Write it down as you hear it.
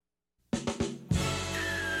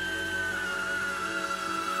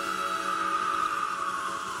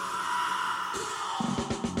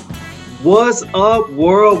What's up,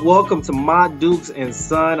 world? Welcome to MaDukes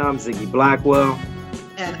Son. I'm Ziggy Blackwell.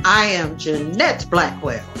 And I am Jeanette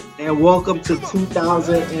Blackwell. And welcome to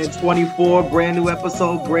 2024, brand new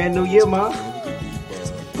episode, brand new year, Ma.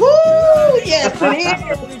 Woo! Yes, it is.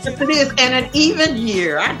 Yes, it is. And an even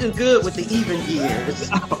year. I do good with the even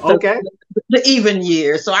years. Okay. The even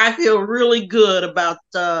year. So I feel really good about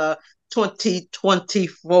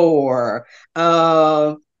 2024.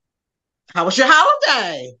 How was your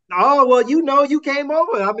holiday? Oh, well, you came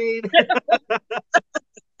over. I mean,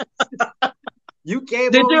 you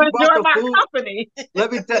came Did over. you You brought enjoy the my food. company? Let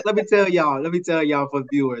me tell y'all for the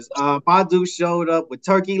viewers. Badu showed up with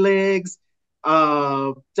turkey legs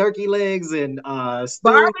and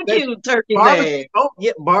Barbecue turkey legs. Oh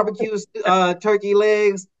yeah, barbecue turkey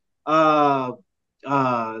legs,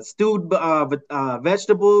 stewed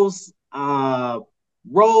vegetables,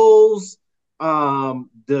 rolls.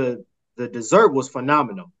 The dessert was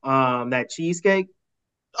phenomenal. That cheesecake.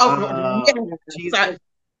 Oh, yes. Cheesecake.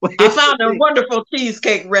 I found a wonderful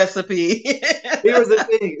cheesecake recipe. Here's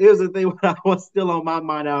the thing. When I was still on my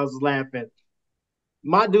mind, I was laughing.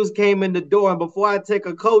 My dudes came in the door, and before I take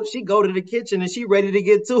a coat, she go to the kitchen and she ready to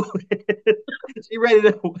get to it.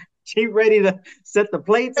 she ready to set the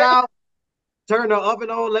plates out, turn the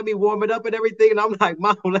oven on, let me warm it up and everything. And I'm like,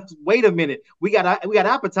 Mom, let's wait a minute. We got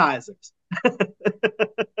appetizers.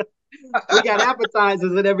 We got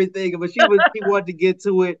appetizers and everything, but she wanted to get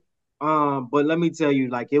to it. But let me tell you,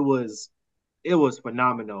 like it was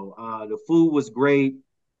phenomenal. The food was great.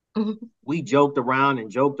 We joked around. We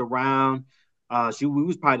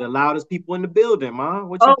was probably the loudest people in the building, Ma.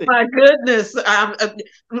 What you think? Oh my goodness!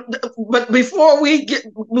 But before we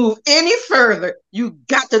move any further, you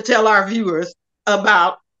got to tell our viewers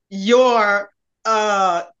about your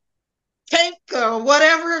cake or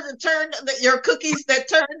whatever your cookies that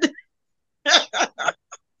turned.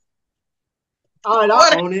 All right,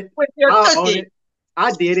 I'll own it. With your I'll cookie. own it.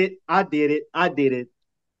 I did it.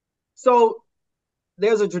 So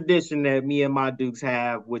there's a tradition that me and my Dukes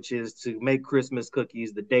have, which is to make Christmas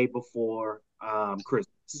cookies the day before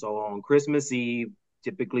Christmas. So on Christmas Eve,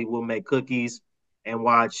 typically we'll make cookies and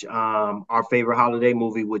watch our favorite holiday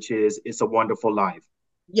movie, which is It's a Wonderful Life.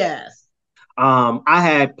 Yes. I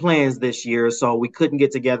had plans this year, so we couldn't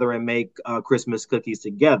get together and make Christmas cookies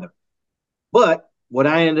together. But what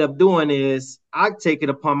I ended up doing is I take it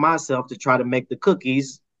upon myself to try to make the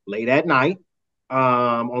cookies late at night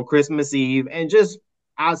on Christmas Eve, and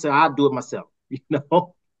I said I'll do it myself,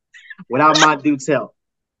 without my dude's help.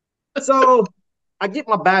 So I get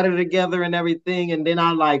my batter together and everything, and then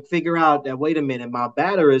I like figure out that wait a minute, my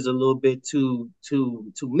batter is a little bit too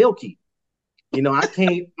milky. I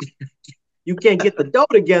can't. You can't get the dough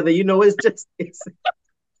together.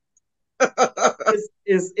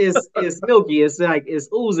 It's milky. It's like it's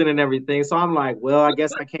oozing and everything. So I'm like, well, I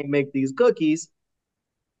guess I can't make these cookies.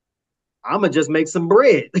 I'm gonna just make some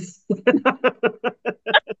bread.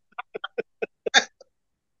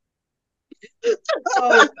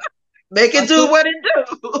 So make it do what it do.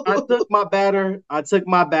 I took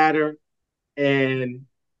my batter and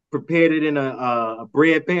prepared it in a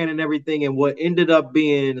bread pan and everything. And what ended up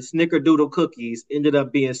being snickerdoodle cookies ended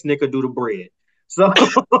up being snickerdoodle bread. So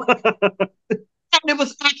it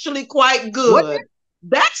was actually quite good.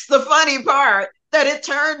 That's the funny part, that it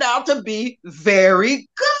turned out to be very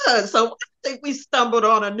good. So I think we stumbled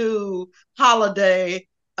on a new holiday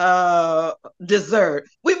dessert.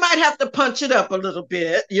 We might have to punch it up a little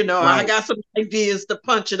bit. Right. I got some ideas to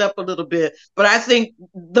punch it up a little bit, but I think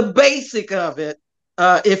the basic of it,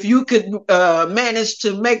 if you could manage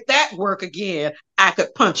to make that work again, I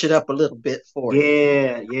could punch it up a little bit for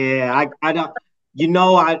you. Yeah. I don't.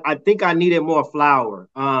 I think I needed more flour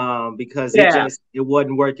because it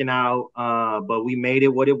wasn't working out. But we made it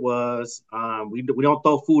what it was. We don't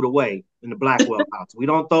throw food away in the Blackwell house. We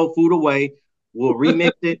don't throw food away. We'll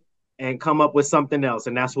remix it and come up with something else.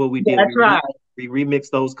 And that's what we did. That's right. We remixed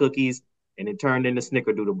those cookies and it turned into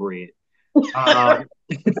snickerdoodle bread.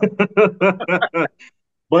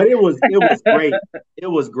 But it was great. It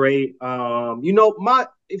was great.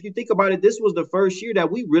 If you think about it, this was the first year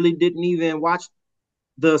that we really didn't even watch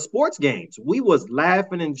the sports games. We was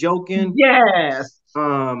laughing and joking. Yes.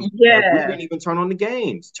 We didn't even turn on the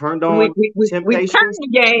games. Turned on we turned the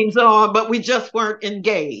games on, but we just weren't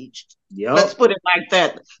engaged. Yep. Let's put it like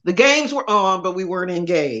that. The games were on, but we weren't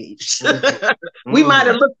engaged. Mm-hmm. We might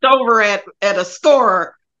have looked over at a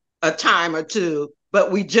score a time or two,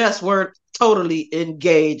 but we just weren't totally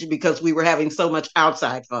engaged because we were having so much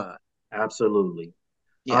outside fun. Absolutely.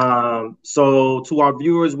 Yeah. So to our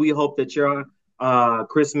viewers, we hope that your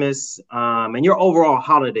Christmas and your overall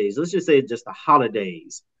holidays, let's just say just the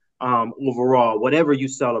holidays, overall, whatever you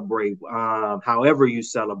celebrate, however you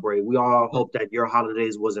celebrate. We all hope that your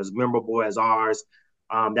holidays was as memorable as ours.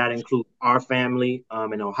 That includes our family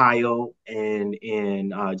in Ohio and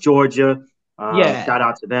in Georgia. Yeah. Shout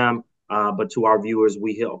out to them. But to our viewers,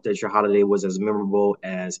 we hope that your holiday was as memorable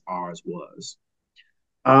as ours was.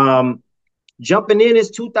 Um, Jumping in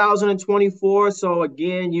is 2024. So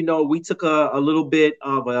again, we took a little bit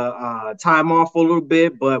of a time off for a little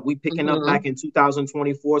bit, but we picking up Mm-hmm. back in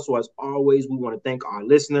 2024. So as always, we want to thank our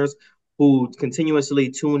listeners who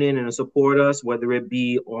continuously tune in and support us, whether it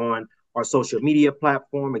be on our social media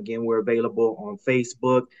platform. Again, we're available on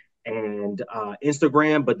Facebook and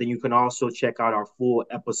Instagram, but then you can also check out our full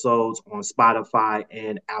episodes on Spotify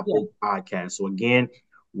and Yeah. Apple Podcasts. So again,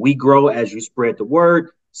 we grow as you spread the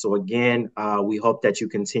word. So again, we hope that you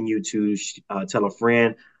continue to tell a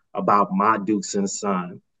friend about MaDukes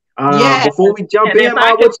Son. Yeah. Before we jump And if in,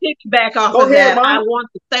 I Ma, could piggyback off go of ahead, that, I Ma. want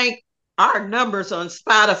to thank our numbers on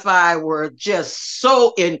Spotify were just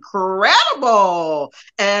so incredible,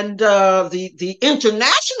 and the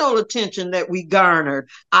international attention that we garnered.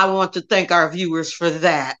 I want to thank our viewers for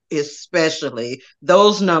that, especially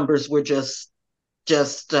those numbers were just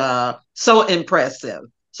so impressive.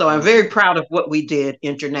 So I'm very proud of what we did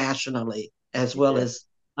internationally as well Yeah, as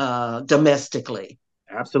domestically.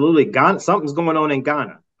 absolutely. Ghana, something's going on in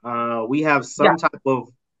Ghana. We have Yeah. some type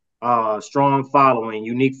of strong following,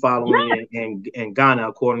 unique following Yeah. in Ghana,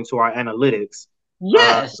 according to our analytics.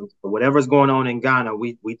 Yes. Whatever's going on in Ghana,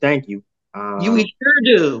 we thank you. We sure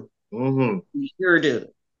do. Mhm, We sure do.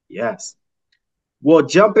 yes. Well,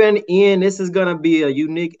 jumping in, this is going to be a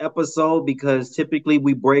unique episode because typically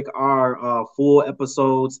we break our full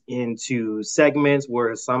episodes into segments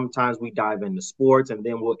where sometimes we dive into sports and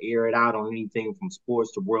then we'll air it out on anything from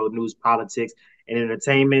sports to world news, politics, and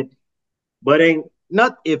entertainment. But ain't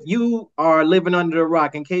not if you are living under a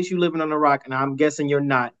rock, in case you're living under a rock, and I'm guessing you're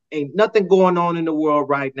not, ain't nothing going on in the world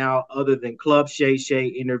right now other than Club Shay Shay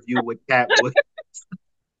interview with Katt Williams.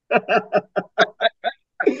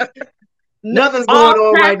 Nothing's All going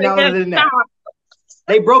on right traffic now has other than that. stopped.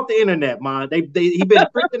 They broke the internet, man.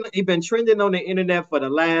 He been trending on the internet for the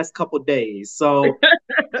last couple days. So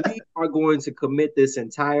we are going to commit this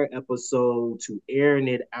entire episode to airing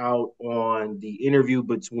it out on the interview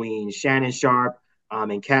between Shannon Sharp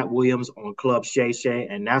and Katt Williams on Club Shay Shay,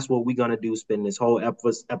 and that's what we're gonna do. Spend this whole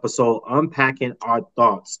episode unpacking our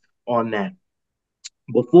thoughts on that.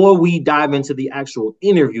 Before we dive into the actual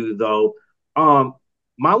interview, though,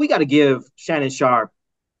 we got to give Shannon Sharp.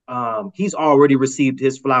 He's already received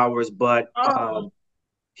his flowers, but Oh,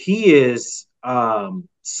 he is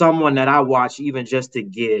someone that I watch even just to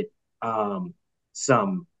get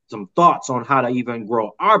some thoughts on how to even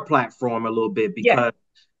grow our platform a little bit yeah, because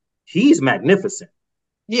he's magnificent.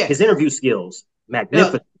 His yes. interview skills No,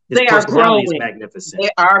 magnificent. His they are personality is growing. magnificent. They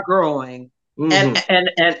are growing. And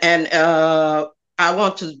Mm-hmm. I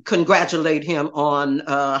want to congratulate him on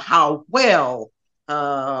how well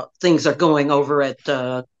things are going over at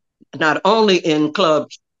not only in Club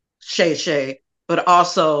Shay Shay, but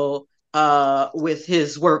also with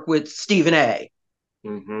his work with Stephen A.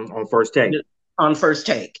 Mm-hmm. On first take. On First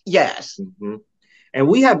Take. Yes. Mm-hmm. And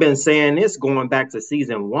we have been saying this going back to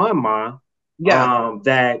season one, Yeah.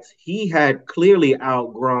 that he had clearly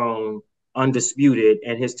outgrown Undisputed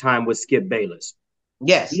and his time with Skip Bayless.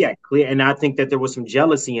 Yes. Yeah, clear. And I think that there was some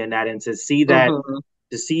jealousy in that. And to see that, Mm-hmm.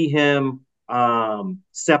 to see him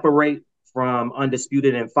separate from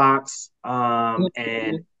Undisputed and Fox Mm-hmm.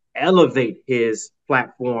 and elevate his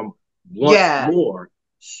platform once Yeah. more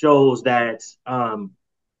shows that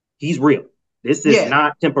he's real. This is Yes.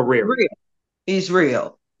 not temporary. Real. He's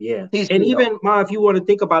real. Yeah. He's And real. even Ma, if you want to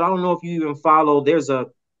think about, I don't know if you even follow, there's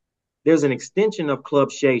an extension of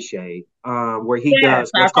Club Shay Shay where he Yes,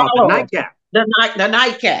 does I what's called the follow him. nightcap. The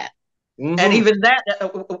nightcap. And Mm-hmm. even that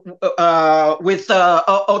with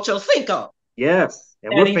Ocho Cinco. Yes.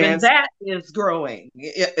 And And we're even fans. that is growing.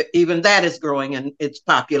 Even that is growing in its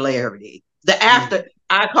popularity. The Mhm. after,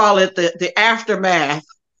 I call it the aftermath.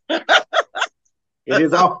 It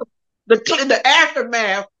is all The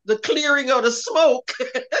aftermath, the clearing of the smoke.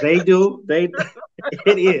 they do.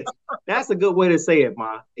 It is. That's a good way to say it,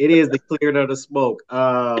 Ma. It is the clearing of the smoke.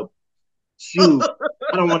 Shoot.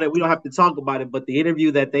 I don't want to we don't have to talk about it, but the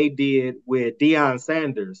interview that they did with Deion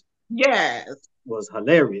Sanders Yes. was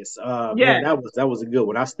hilarious. Man, Yes. that was a good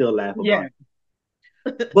one. I still laugh about Yes.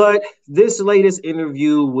 it. But this latest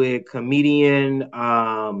interview with comedian,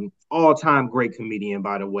 all-time great comedian,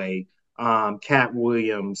 by the way, Katt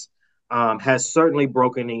Williams, has certainly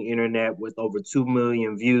broken the internet with over 2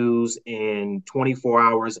 million views in 24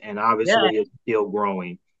 hours, and Yes. obviously it's still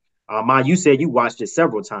growing. Ma, you said you watched it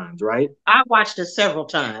several times, right? I watched it several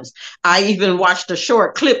times. I even watched the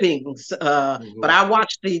short clippings, but Mm-hmm. I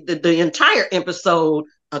watched the entire episode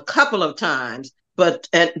a couple of times. But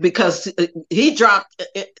because he dropped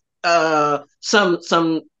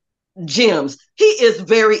some gems, he is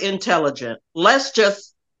very intelligent. Let's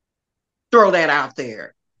just throw that out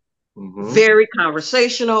there. Mm-hmm. Very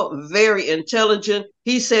conversational, very intelligent.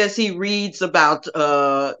 He says he reads about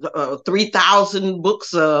 3,000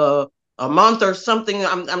 books a month or something.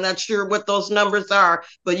 I'm not sure what those numbers are,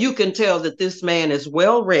 but you can tell that this man is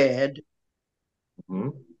well read Mm-hmm.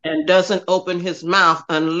 and doesn't open his mouth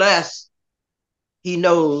unless he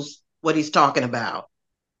knows what he's talking about.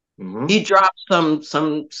 Mm-hmm. He dropped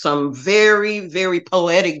some very very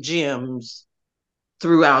poetic gems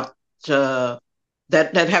throughout that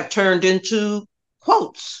have turned into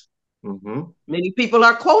quotes. Mm-hmm. Many people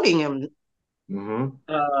are Mm-hmm.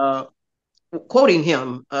 uh, quoting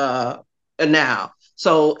him now.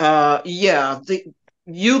 So yeah,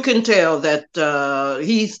 you can tell that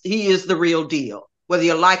he is the real deal. Whether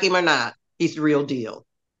you like him or not, he's the real deal.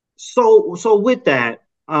 So with that,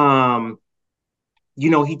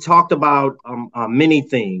 he talked about many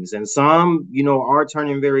things, and some, are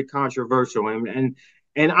turning very controversial, and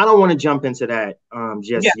I don't want to jump into that Yeah.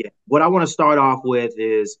 just yet. What I want to start off with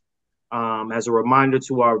is, as a reminder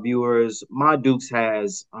to our viewers, MaDukes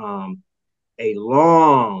has a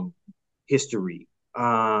long history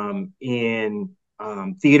in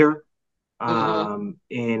theater, Mm-hmm.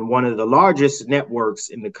 in one of the largest networks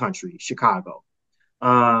in the country, Chicago.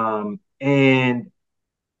 And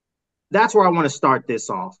that's where I want to start this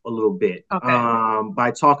off a little bit, Okay. by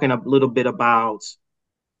talking a little bit about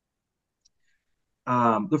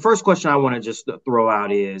the first question I want to just throw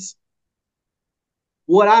out is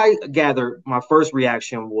what I gathered. My first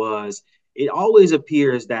reaction was it always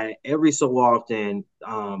appears that every so often,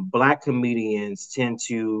 Black comedians tend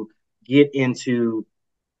to get into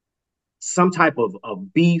some type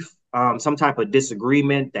of beef, some type of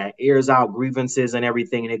disagreement that airs out grievances and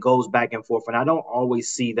everything, and it goes back and forth. And I don't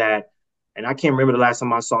always see that. And I can't remember the last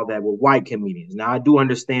time I saw that with white comedians. Now, I do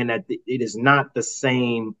understand that it is not the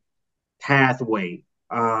same pathway,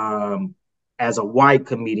 as a white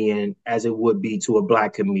comedian as it would be to a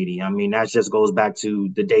Black comedian. I mean, that just goes back to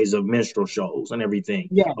the days of minstrel shows and everything,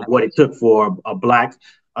 Yeah. of what it took for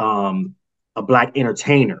um, a Black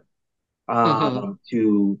entertainer, Mm-hmm.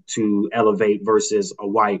 to elevate versus a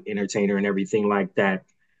white entertainer and everything like that.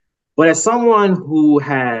 But as someone who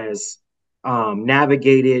has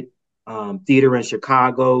navigated theater in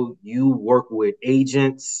Chicago, you work with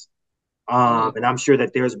agents, Mm-hmm. and I'm sure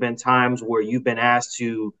that there's been times where you've been asked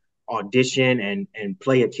to audition and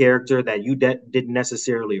play a character that you didn't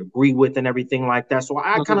necessarily agree with and everything like that. So I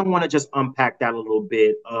kind Mm-hmm. of want to just unpack that a little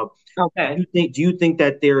bit. Okay. Do you think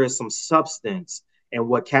that there is some substance in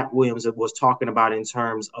what Katt Williams was talking about in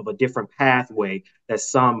terms of a different pathway that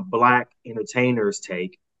some Black entertainers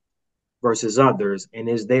take versus others, and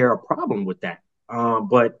is there a problem with that?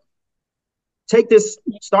 But take this,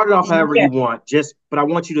 start it off however Yeah. you want. But I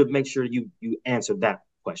want you to make sure you answer that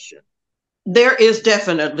question. There is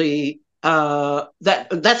definitely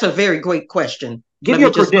that's a very great question. Give Let your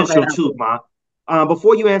me just throw that credential out too, there. Ma.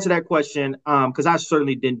 Before you answer that question, because I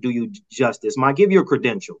certainly didn't do you justice, Ma, give your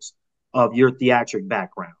credentials of your theatric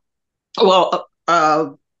background. Well,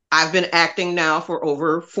 I've been acting now for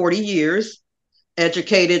over 40 years,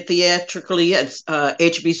 educated theatrically at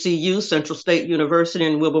HBCU, Central State University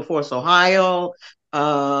in Wilberforce, Ohio.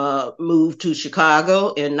 Moved to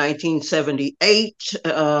Chicago in 1978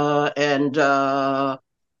 and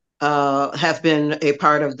have been a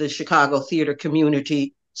part of the Chicago theater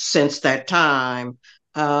community since that time.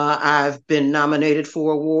 I've been nominated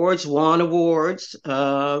for awards, won awards,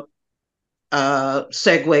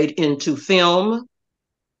 segued into film,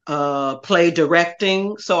 play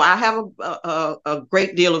directing. So I have a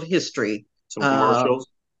great deal of history, Some uh, commercials.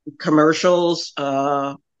 commercials,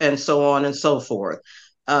 and so on and so forth.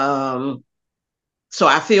 Um, so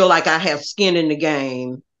I feel like I have skin in the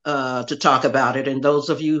game to talk about it. And those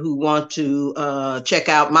of you who want to check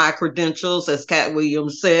out my credentials, as Katt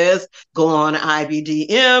Williams says, go on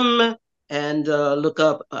IBDM and look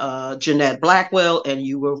up Jeanette Blackwell, and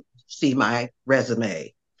you will see my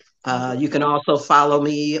resume. You can also follow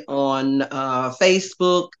me on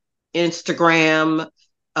Facebook, Instagram,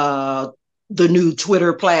 uh, the new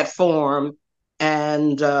Twitter platform,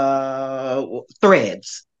 and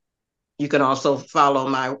Threads. You can also follow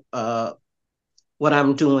my what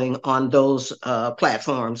I'm doing on those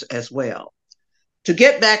platforms as well. To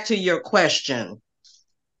get back to your question,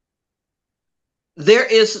 there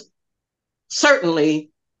is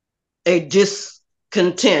certainly a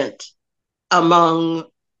discontent among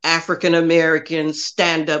African American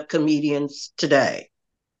stand-up comedians today.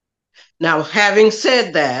 Now, having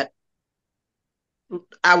said that,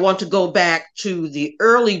 I want to go back to the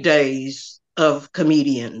early days of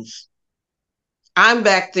comedians. I'm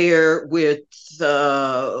back there with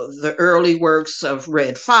the early works of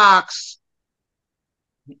Red Fox,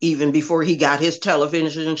 even before he got his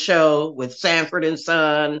television show with Sanford and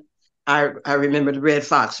Son. I remember the Red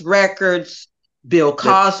Fox records, Bill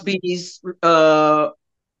Cosby's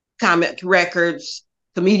comic records.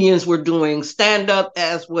 Comedians were doing stand-up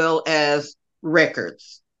as well as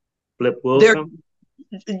records. Flip Wilson?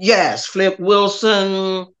 Yes, Flip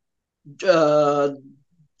Wilson,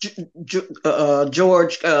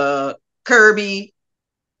 George Kirby.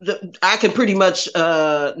 I can pretty much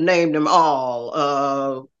name them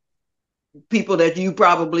all. People that you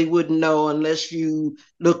probably wouldn't know unless you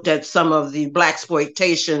looked at some of the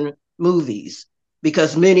blaxploitation movies,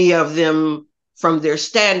 because many of them from their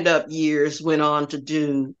stand-up years went on to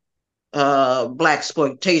do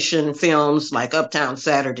blaxploitation films like Uptown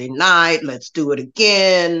Saturday Night, Let's Do It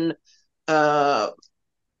Again. And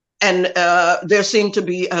there seemed to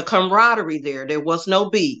be a camaraderie there. There was no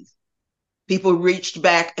beef. People reached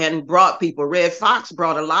back and brought people. Red Fox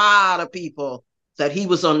brought a lot of people that he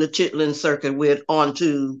was on the Chitlin circuit with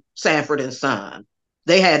onto Sanford and Son.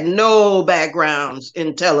 They had no backgrounds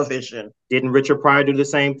in television. Didn't Richard Pryor do the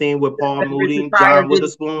same thing with Paul Mooney, John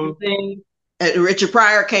Witherspoon? Richard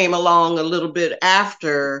Pryor came along a little bit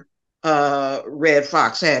after Red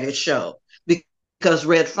Fox had his show, because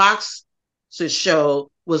Red Fox's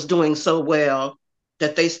show was doing so well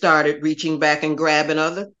that they started reaching back and grabbing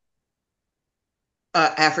other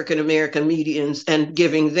African American comedians and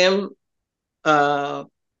giving them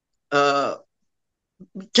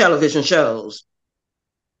television shows.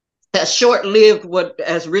 As short-lived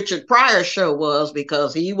as Richard Pryor's show was,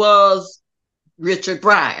 because he was Richard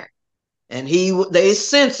Pryor, and they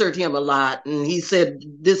censored him a lot, and he said,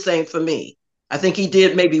 "This ain't for me." I think he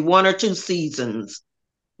did maybe 1 or 2 seasons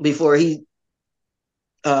before he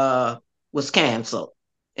was canceled,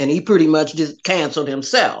 and he pretty much just canceled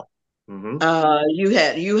himself. Mm-hmm.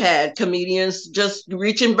 You had comedians just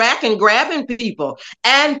reaching back and grabbing people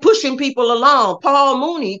and pushing people along. Paul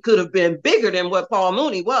Mooney could have been bigger than what Paul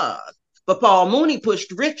Mooney was, but Paul Mooney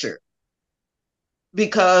pushed Richard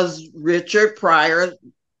because Richard Pryor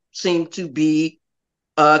seemed to be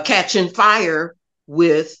catching fire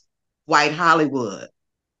with white Hollywood.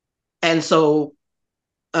 And so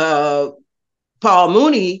Paul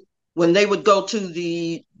Mooney, when they would go to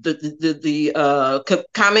the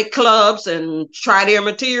comic clubs and try their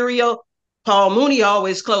material, Paul Mooney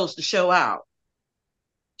always closed the show out.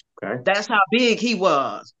 Okay. That's how big he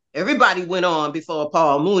was. Everybody went on before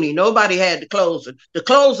Paul Mooney. Nobody had the closer. The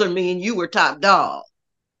closer mean you were top dog.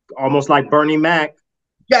 Almost like Bernie Mac.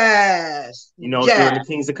 Yes. During the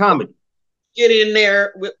Kings of Comedy. Get in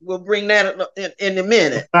there. We'll bring that in a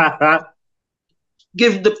minute.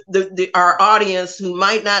 Give our audience who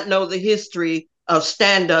might not know the history of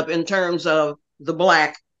stand-up in terms of the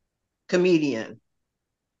Black comedian.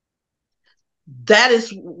 That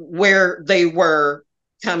is where they were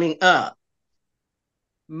coming up.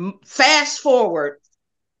 Fast forward,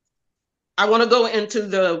 I want to go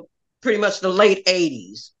into pretty much the late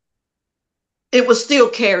 80s. It was still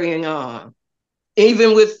carrying on,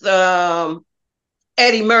 even with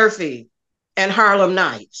Eddie Murphy and Harlem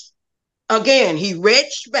Nights. Again, he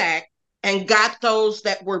reached back and got those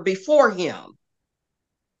that were before him.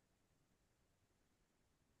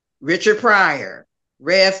 Richard Pryor,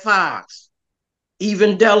 Red Fox,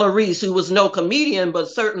 even Della Reese, who was no comedian, but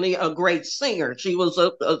certainly a great singer. She was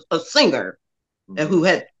a singer who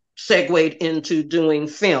had segued into doing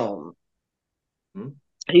film. Mm-hmm.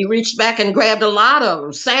 He reached back and grabbed a lot of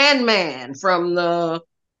them. Sandman from the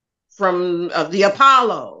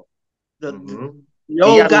Apollo, the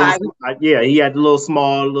old guy. He had a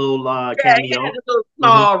small cameo. He had a little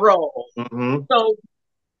small role. Mm-hmm. So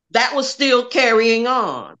that was still carrying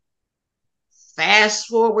on. Fast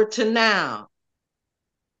forward to now.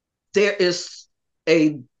 There is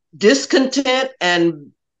a discontent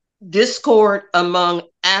and discord among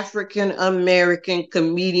African American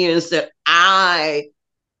comedians that I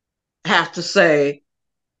have to say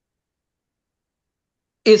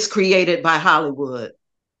is created by Hollywood,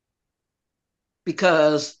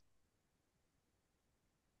 because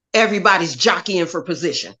everybody's jockeying for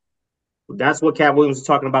position. That's what Katt Williams was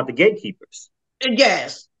talking about, the gatekeepers.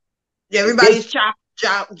 Yes. Everybody's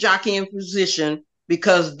jockeying position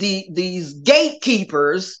because these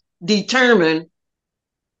gatekeepers determine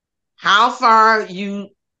how far you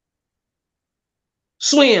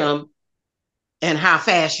swim and how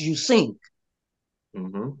fast you sink.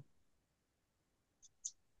 Mm-hmm.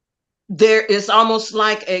 There is almost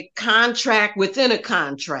like a contract within a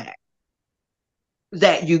contract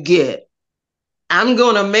that you get. I'm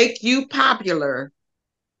going to make you popular,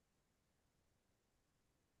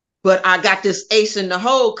 but I got this ace in the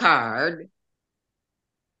hole card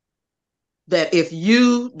that if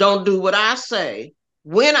you don't do what I say,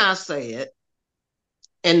 when I say it,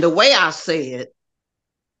 and the way I say it,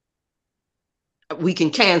 we can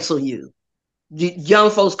cancel you.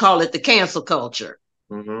 Young folks call it the cancel culture.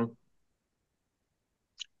 Mm-hmm.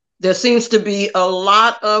 There seems to be a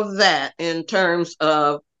lot of that in terms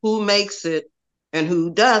of who makes it and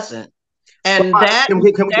who doesn't. And that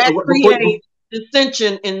creates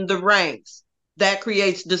dissension in the ranks. That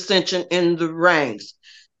creates dissension in the ranks.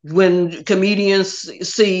 When comedians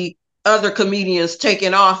see other comedians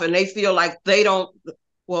taking off and they feel like they don't,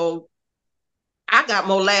 well, I got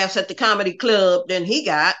more laughs at the comedy club than he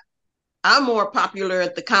got. I'm more popular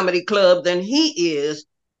at the comedy club than he is.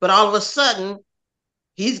 But all of a sudden,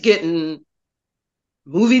 he's getting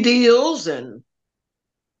movie deals and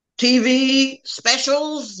TV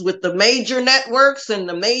specials with the major networks and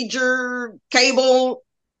the major cable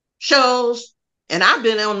shows. And I've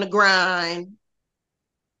been on the grind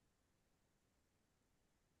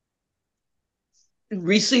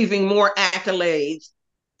receiving more accolades.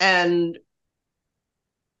 And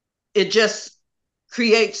it just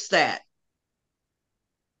creates that.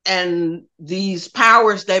 And these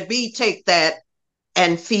powers that be take that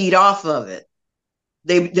and feed off of it.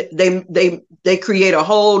 They create a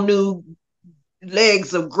whole new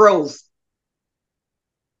legs of growth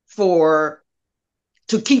to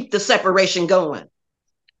keep the separation going,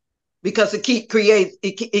 because it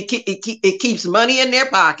keeps money in their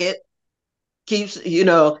pocket, keeps,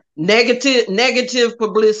 negative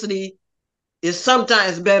publicity is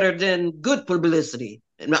sometimes better than good publicity,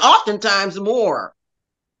 and oftentimes more.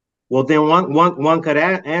 Well, then one could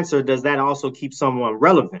answer: does that also keep someone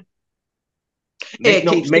relevant? Make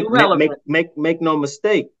no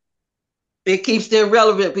mistake. It keeps them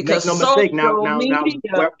relevant because make no mistake.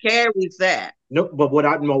 Media carries that. No, but what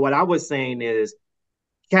I was saying is,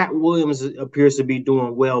 Katt Williams appears to be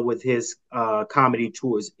doing well with his comedy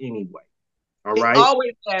tours anyway. All right,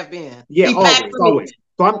 always have been. Yeah, always.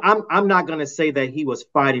 So I'm not gonna say that he was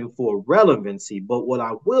fighting for relevancy, but what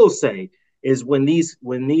I will say is when these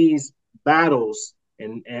battles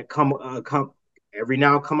and come every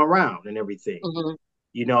now come around and everything,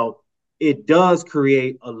 mm-hmm. It does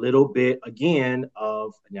create a little bit again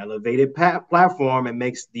of an elevated platform and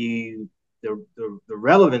makes the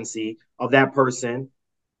relevancy of that person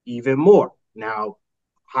even more. Now,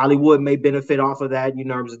 Hollywood may benefit off of that, in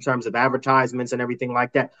terms of advertisements and everything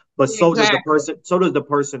like that. But so does the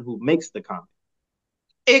person who makes the comment.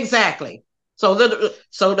 Exactly. So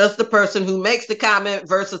does the person who makes the comment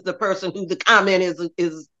versus the person who the comment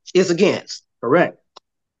is against. Correct.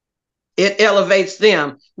 It elevates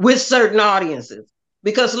them with certain audiences.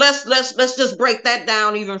 Because let's just break that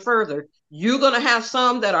down even further. You're going to have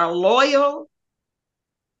some that are loyal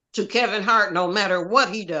to Kevin Hart no matter what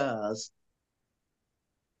he does.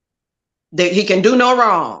 That he can do no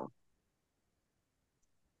wrong.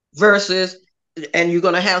 Versus, and you're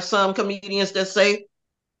going to have some comedians that say,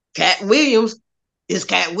 Katt Williams is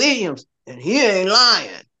Katt Williams, and he ain't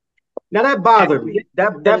lying. Now that bothered me.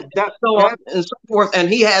 And so forth. And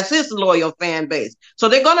he has his loyal fan base. So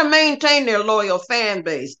they're going to maintain their loyal fan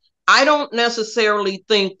base. I don't necessarily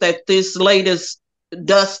think that this latest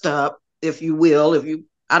dust up, if you will,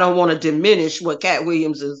 I don't want to diminish what Katt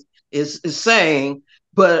Williams is saying,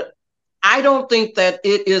 but I don't think that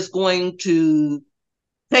it is going to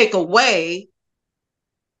take away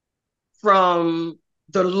from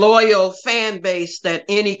the loyal fan base that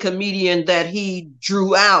any comedian that he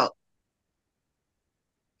drew out.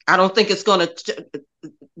 I don't think it's going to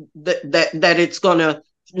that it's going to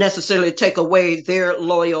necessarily take away their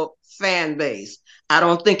loyal fan base. I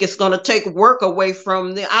don't think it's going to take work away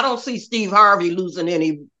from them. I don't see Steve Harvey losing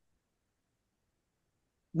any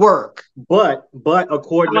work. But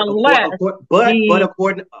according to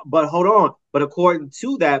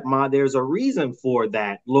that, there's a reason for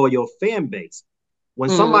that loyal fan base. When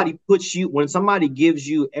somebody gives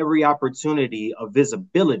you every opportunity of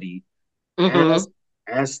visibility,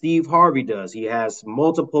 as Steve Harvey does, he has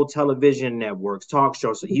multiple television networks, talk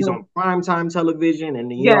shows. So he's on primetime television,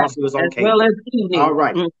 and he also is on cable. Well as all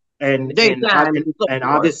right. And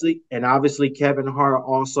obviously Kevin Hart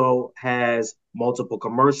also has multiple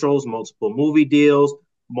commercials, multiple movie deals,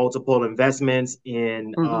 multiple investments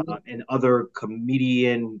in other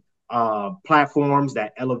comedian platforms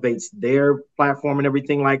that elevates their platform and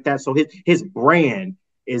everything like that. So his brand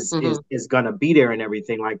is gonna be there and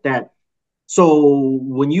everything like that. So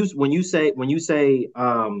when you say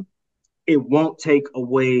it won't take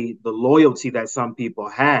away the loyalty that some people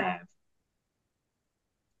have,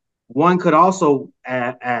 one could also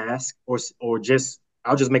ask, or just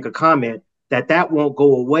I'll just make a comment that won't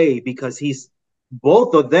go away because he's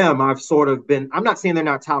both of them have sort of been. I'm not saying they're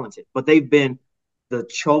not talented, but they've been the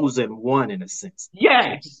chosen one in a sense.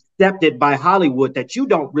 Yes. Accepted by Hollywood that you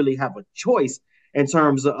don't really have a choice in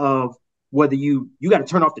terms of whether you got to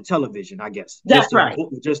turn off the television, I guess, That's right.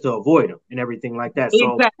 just to avoid them and everything like that.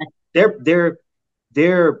 Exactly. So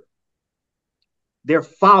their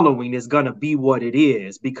following is going to be what it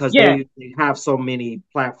is because they have so many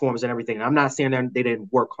platforms and everything. And I'm not saying they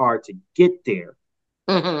didn't work hard to get there.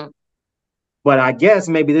 Mm-hmm. But I guess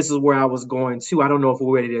maybe this is where I was going to. I don't know if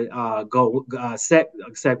we're ready to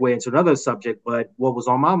segue into another subject, but what was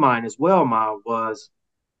on my mind as well, Ma, was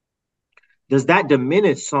does that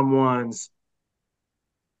diminish someone's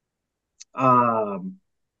talent?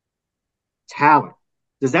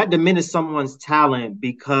 Does that diminish someone's talent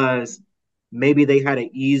because maybe they had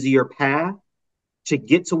an easier path to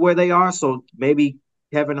get to where they are? So maybe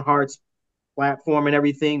Kevin Hart's platform and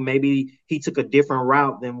everything, maybe he took a different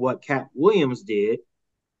route than what Katt Williams did.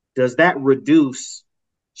 Does that reduce?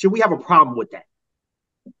 Should we have a problem with that?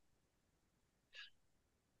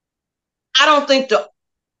 I don't think the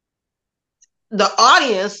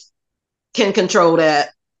audience can control that.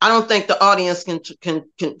 I don't think the audience can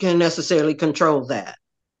necessarily control that.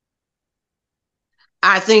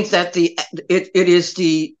 I think that it is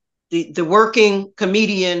the working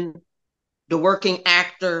comedian, the working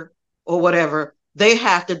actor, or whatever. They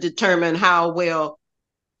have to determine how well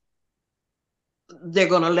they're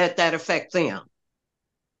going to let that affect them.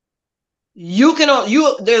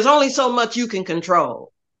 There's only so much you can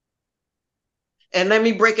control. And let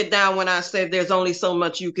me break it down when I say there's only so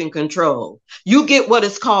much you can control. You get what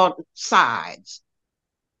is called sides.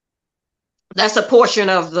 That's a portion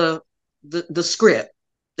of the script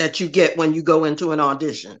that you get when you go into an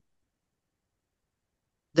audition.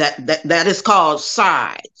 That is called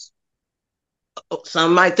sides.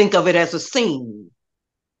 Some might think of it as a scene,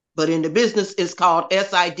 but in the business it's called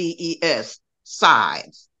SIDES,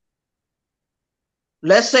 sides.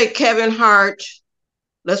 Let's say Kevin Hart.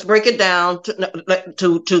 Let's break it down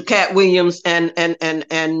to Katt Williams and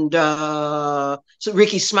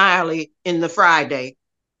Ricky Smiley in the Friday.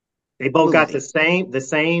 They both movie. Got the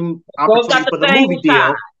same opportunity for the movie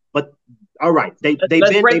deal, but all right, they've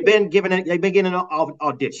been given an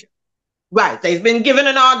audition. Right, they've been given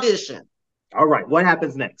an audition. All right, what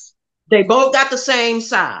happens next? They both got the same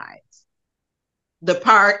sides. The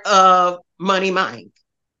part of Money Mike,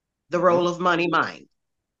 the role of Money Mike.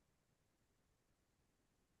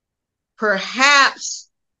 Perhaps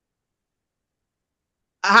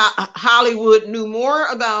Hollywood knew more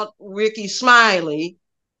about Ricky Smiley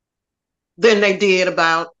than they did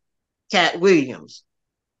about Katt Williams,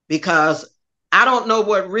 because I don't know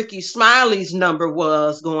what Ricky Smiley's number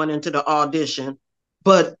was going into the audition,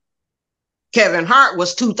 but Kevin Hart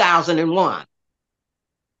was 2001.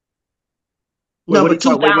 Number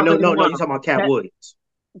 2001. No, you're talking about Katt Williams.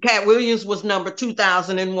 Katt Williams was number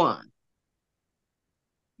 2001.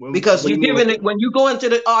 Because when you go into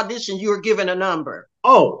the audition, you're given a number.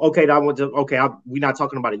 Oh, okay. We're not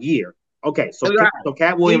talking about a year. Okay, so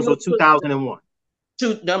Katt Williams was 2001.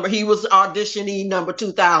 He was auditionee number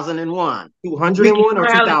 2001. 201 or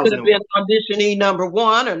 2001? Could have been auditionee number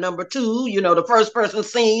 1 or number 2. The first person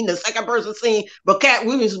scene, the second person scene. But Katt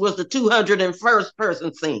Williams was the 201st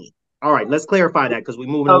person scene. All right, let's clarify that because we're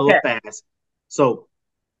moving a little fast. So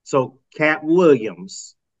Katt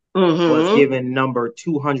Williams. Was given number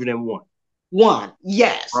 201.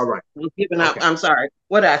 Yes. All right. Was given out. I'm sorry.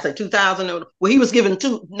 What did I say? 2000. Well, he was given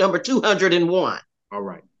number 201. All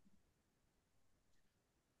right.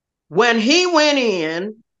 When he went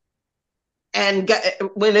in and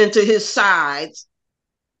went into his sides,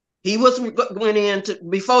 he went into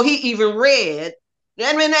before he even read.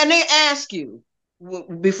 And they ask you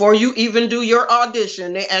before you even do your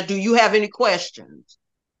audition. They ask, do you have any questions?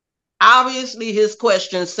 Obviously, his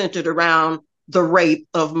questions centered around the rape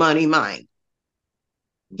of Money Mike.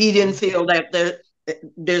 He didn't feel that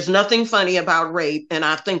there's nothing funny about rape. And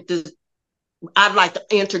I think I'd like to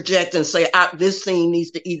interject and say this scene needs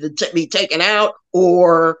to either be taken out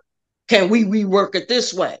or can we rework it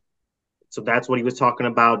this way? So that's what he was talking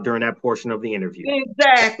about during that portion of the interview.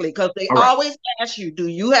 Exactly, because they always ask you, do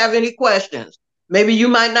you have any questions? Maybe you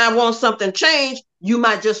might not want something changed. You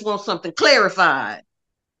might just want something clarified.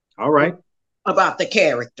 All right. about the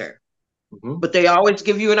character. Mm-hmm. But they always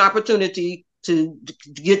give you an opportunity to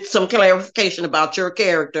get some clarification about your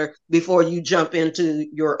character before you jump into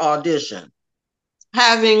your audition.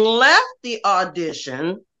 Having left the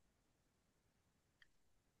audition,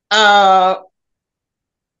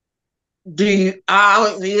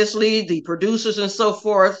 obviously the producers and so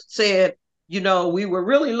forth said, we were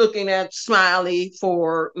really looking at Smiley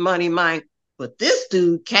for Money Mike, but this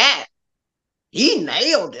dude, Katt, he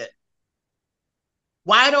nailed it.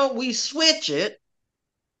 Why don't we switch it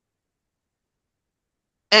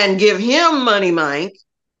and give him Money Mike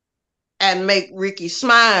and make Ricky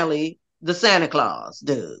Smiley the Santa Claus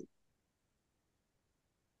dude?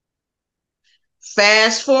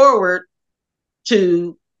 Fast forward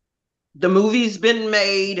to the movie's been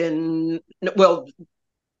made, and well,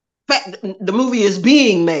 the movie is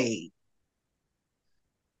being made.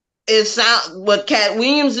 What Katt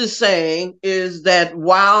Williams is saying is that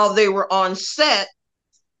while they were on set,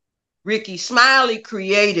 Ricky Smiley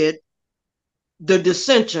created the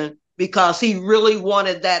dissension because he really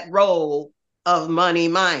wanted that role of Money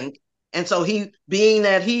Mike. And so being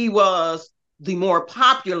that he was the more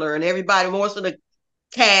popular and everybody, most of the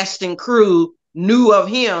cast and crew knew of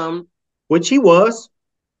him. Which he was.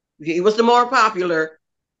 He was the more popular.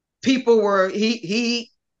 He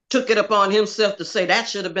took it upon himself to say that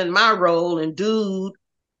should have been my role, and dude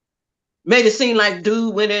made it seem like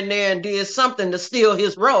dude went in there and did something to steal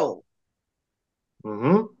his role.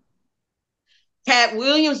 Mm-hmm. Katt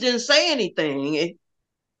Williams didn't say anything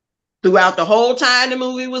throughout the whole time the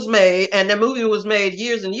movie was made, and the movie was made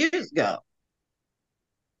years and years ago.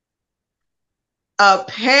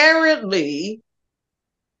 Apparently,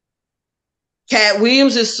 Katt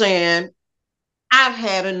Williams is saying, I've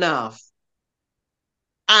had enough.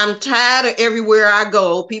 I'm tired of everywhere I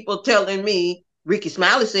go, people telling me, Ricky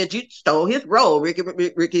Smiley said you stole his role.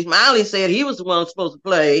 Ricky Smiley said he was the one supposed to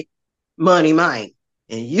play Money Mike.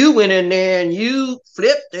 And you went in there and you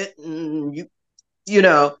flipped it, and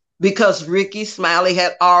because Ricky Smiley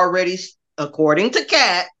had already, according to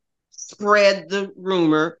Katt, spread the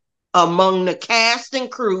rumor among the cast and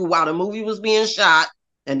crew while the movie was being shot,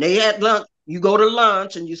 and they had lunch. You go to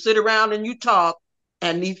lunch and you sit around and you talk,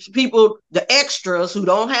 and these people, the extras who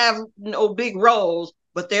don't have no big roles,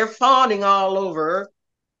 but they're fawning all over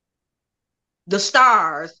the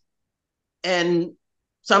stars, and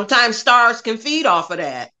sometimes stars can feed off of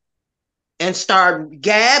that and start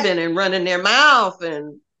gabbing and running their mouth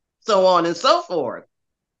and so on and so forth.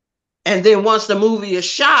 And then once the movie is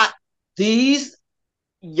shot, these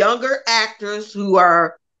younger actors who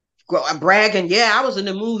are bragging, yeah, I was in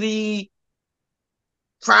the movie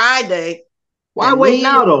Friday. Why wait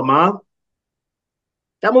now, though, Mom?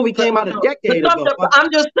 That movie came out a decade ago.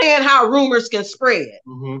 I'm just saying how rumors can spread.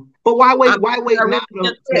 Mm-hmm. But why wait now?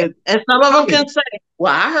 And some of them can say,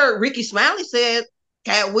 well, I heard Ricky Smiley said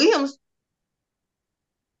Katt Williams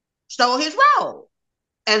stole his role.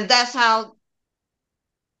 And that's how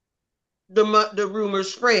the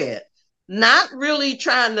rumors spread. Not really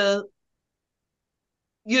trying to,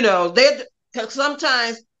 because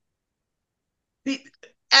sometimes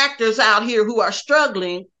actors out here who are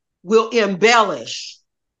struggling will embellish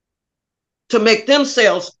to make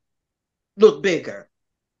themselves look bigger.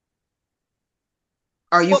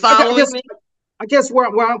 Are you following me? I guess where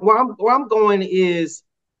I'm going is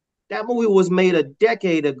that movie was made a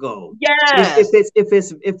decade ago. Yes.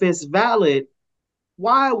 If it's valid,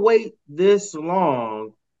 why wait this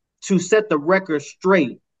long to set the record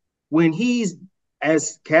straight when he's,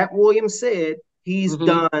 as Katt Williams said, he's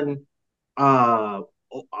done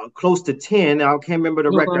close to 10. I can't remember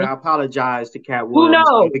the record. I apologize to Katt Williams.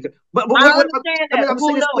 Who knows? But I understand that.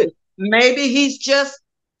 Who knows? Maybe he's just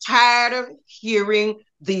tired of hearing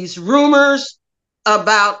these rumors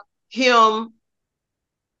about him,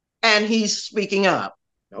 and he's speaking up.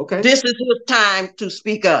 Okay. This is his time to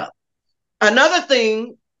speak up. Another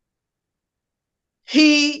thing,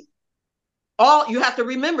 you have to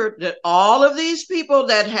remember that all of these people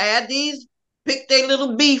that had picked their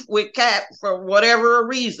little beef with Katt for whatever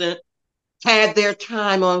reason had their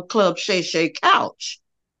time on Club Shay Shay couch.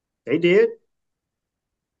 They did.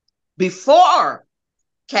 Before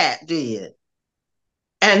Katt did.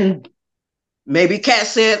 And maybe Katt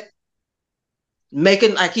said,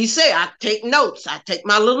 like he said, I take notes. I take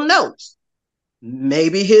my little notes.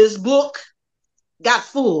 Maybe his book got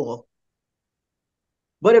full.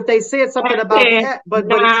 But if they said something about Katt,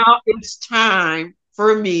 now it's time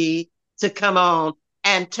for me to come on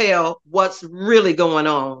and tell what's really going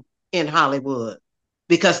on in Hollywood,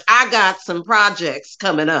 because I got some projects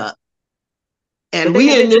coming up, and we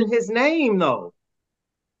mentioned his name though.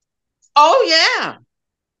 Oh yeah,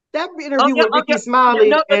 That interview with Ricky Smiley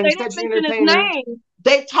no, but and they didn't Stretchy mention his Entertainer. name.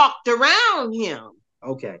 They talked around him.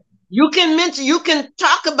 Okay. You can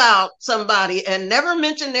talk about somebody and never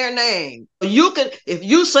mention their name. You can, if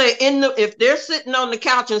you say if they're sitting on the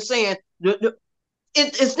couch and saying,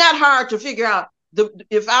 it's not hard to figure out.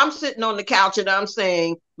 If I'm sitting on the couch and I'm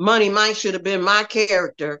saying Money Mike should have been my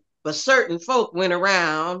character, but certain folk went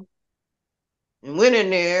around and went in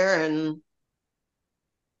there and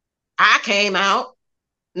I came out.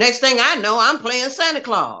 Next thing I know, I'm playing Santa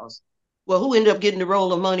Claus. Well, who ended up getting the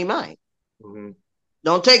role of Money Mike? Mm-hmm.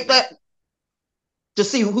 Don't take that to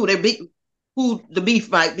see who the beef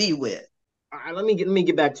might be with. All right, let me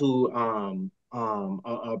get back to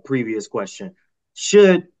a previous question.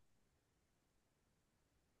 Should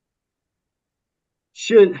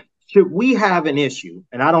we have an issue?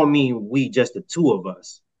 And I don't mean we, just the two of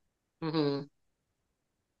us. Mm-hmm.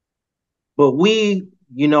 But we,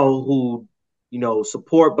 who,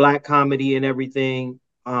 support Black comedy and everything,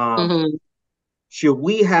 mm-hmm. Should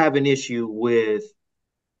we have an issue with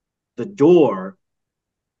the door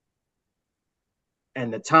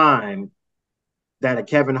and the time that a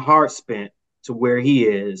Kevin Hart spent to where he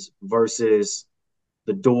is versus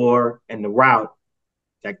the door and the route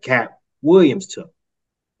that Katt Williams took,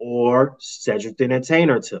 or Cedric the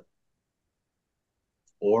Entertainer took,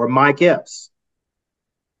 or Mike Epps?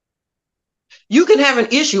 You can have an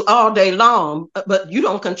issue all day long, but you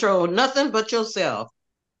don't control nothing but yourself.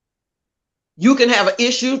 You can have an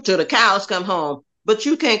issue till the cows come home, but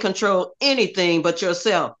you can't control anything but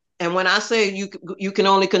yourself. And when I say you can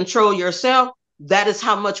only control yourself, that is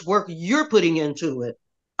how much work you're putting into it.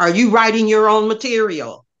 Are you writing your own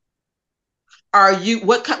material? Are you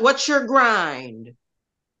what's your grind?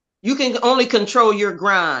 You can only control your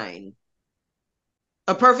grind.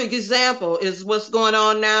 A perfect example is what's going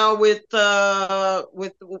on now with the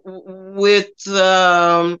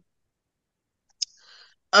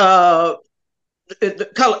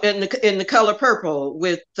color in the color purple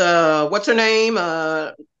with what's her name?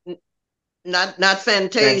 Not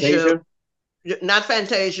Fantasia. Not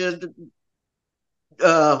Fantasia.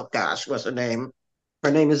 Oh gosh, what's her name?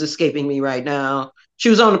 Her name is escaping me right now. She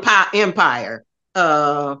was on the Empire.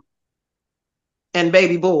 And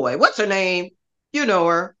Baby Boy. What's her name? You know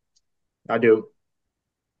her. I do.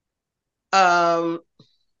 Taraji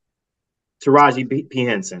P.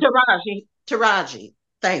 Henson. Taraji.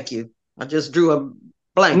 Thank you. I just drew a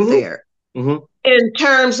blank there. Mm-hmm. In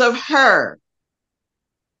terms of her,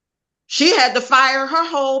 she had to fire her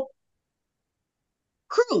whole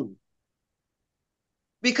crew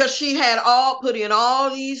because she had put in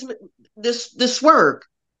all this work,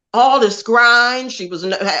 all this grind. She was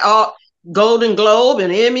all Golden Globe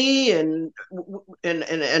and Emmy and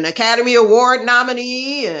an Academy Award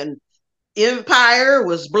nominee, and Empire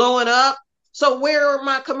was blowing up. So where are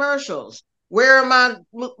my commercials? Where are my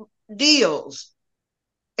deals?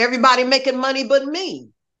 Everybody making money but me.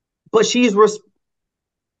 But she's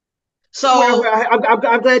so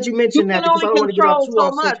I'm glad you mentioned that because I don't want to get off too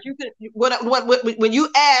so much. You can when you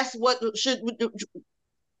ask what should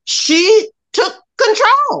she took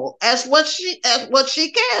control as what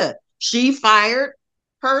she can. She fired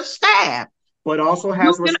her staff. But also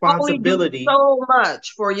has responsibility. You can only do so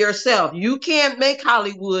much for yourself. You can't make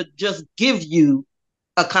Hollywood just give you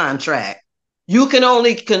a contract. You can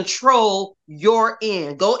only control your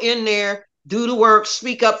end. Go in there, do the work,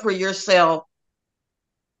 speak up for yourself.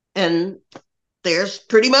 And there's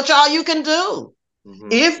pretty much all you can do. Mm-hmm.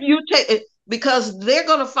 If you take it, because they're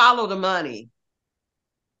going to follow the money.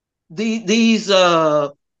 These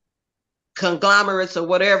conglomerates or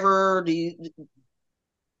whatever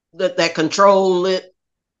that control it,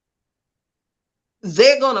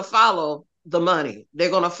 they're going to follow the money. They're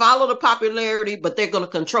going to follow the popularity, but they're going to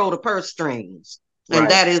control the purse strings. And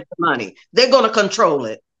that is the money. They're going to control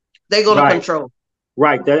it. They're going to control it.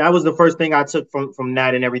 Right. That was the first thing I took from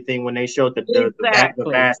that and everything when they showed the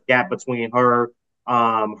vast gap between her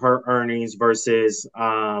earnings versus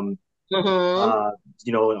a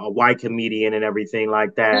white comedian and everything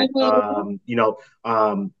like that.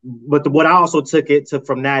 Mm-hmm. But what I also took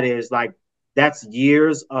from that is like that's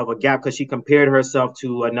years of a gap because she compared herself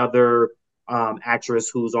to another actress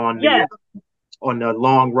who's on the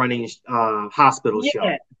long running hospital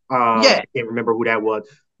show. I can't remember who that was,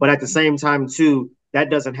 but at the same time too, that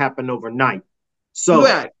doesn't happen overnight.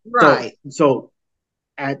 So so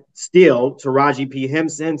still, Taraji P.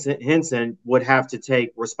 Henson would have to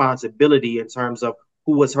take responsibility in terms of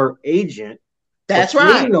who was her agent. That's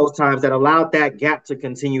right. In those times that allowed that gap to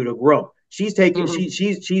continue to grow. She's taking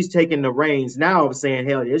she's taking the reins now of saying,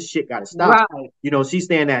 hell, this shit got to stop. Right. She's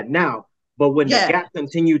saying that now. But when the gap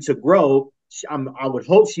continued to grow, I would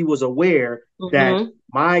hope she was aware that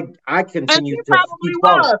I And she continue to probably keep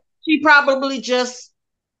following. was. She probably just,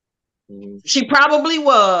 Mm-hmm. she probably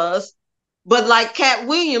was. But like Katt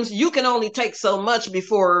Williams, you can only take so much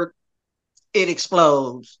before it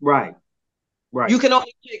explodes. Right. Right. You can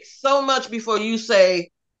only take so much before you say,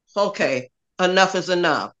 okay, enough is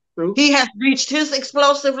enough. True. He has reached his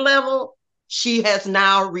explosive level. She has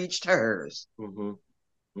now reached hers. Mm-hmm.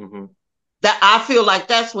 Mm-hmm. That I feel like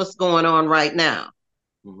that's what's going on right now.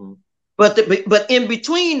 Mm-hmm. But in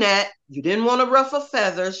between that, you didn't want to ruffle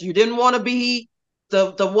feathers. You didn't want to be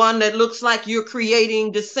the one that looks like you're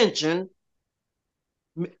creating dissension.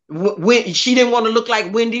 She didn't want to look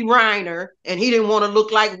like Wendy Reiner, and he didn't want to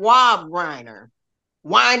look like Wob Reiner,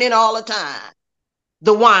 whining all the time.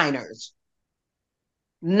 The whiners.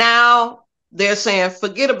 Now they're saying,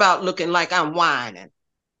 forget about looking like I'm whining.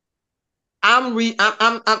 I'm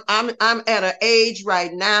at an age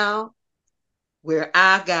right now where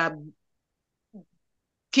I got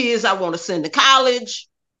kids I want to send to college.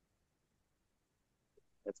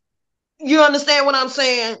 You understand what I'm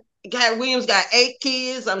saying? Katt Williams got 8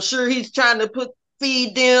 kids. I'm sure he's trying to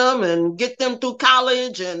feed them and get them through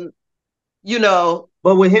college, and you know.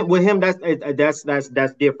 But with him,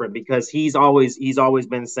 that's different, because he's always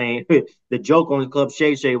been saying the joke on Club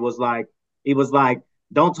Shay Shay was like, he was like,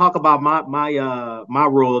 don't talk about my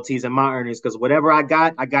royalties and my earnings, because whatever I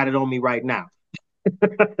got it on me right now.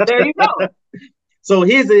 There you go. So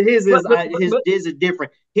his is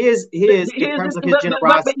different. His in terms of his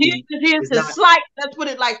generosity, his is slight. Let's put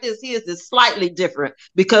it like this: his is slightly different,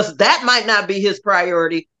 because that might not be his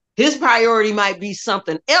priority. His priority might be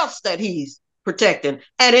something else that he's protecting,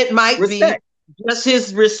 and it might be just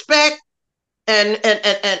his respect and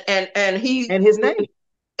his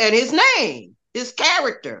name, his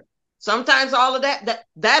character. Sometimes all of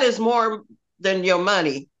that is more than your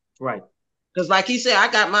money, right? Because like he said,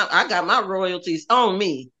 I got my royalties on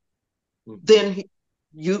me. Mm-hmm. Then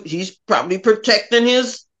he's probably protecting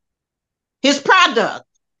his product,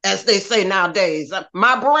 as they say nowadays,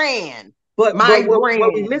 my brand. But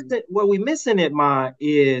what we missing it, Ma,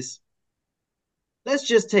 is, let's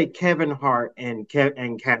just take Kevin Hart and Katt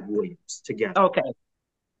Williams together. Okay.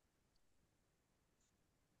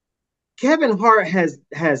 Kevin Hart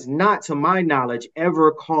has not, to my knowledge,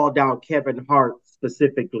 ever called out Kevin Hart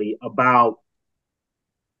specifically about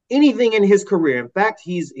anything in his career. In fact,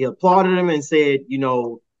 he applauded him and said, you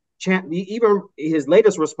know, even his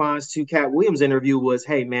latest response to Katt Williams' interview was,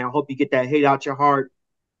 hey, man, I hope you get that hate out your heart,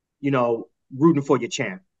 you know, rooting for your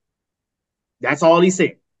champ. That's all he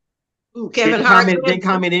said. Kevin Hart didn't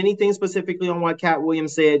comment anything specifically on what Katt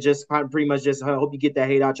Williams said, just pretty much just, I hope you get that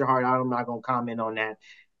hate out your heart. I'm not going to comment on that.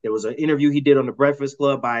 There was an interview he did on the Breakfast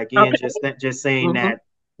Club by, again, just saying that,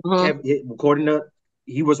 according to,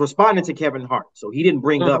 he was responding to Kevin Hart, so he didn't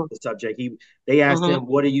bring up the subject. They asked him,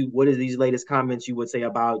 what are these latest comments you would say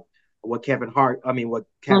about what Katt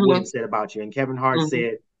Williams said about you? And Kevin Hart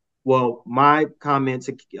said, well, my comment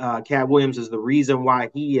to Katt Williams is the reason why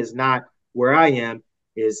he is not where I am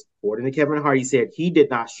is, according to Kevin Hart, he said he did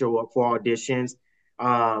not show up for auditions.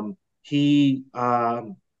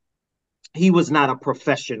 He was not a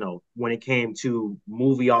professional when it came to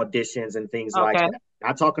movie auditions and things like that.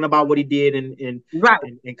 Not talking about what he did in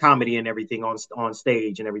comedy and everything on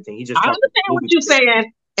stage and everything. He just I understand what you're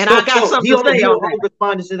saying, and I got something to say on that. He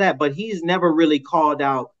responded to that, but he's never really called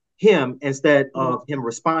out him instead of him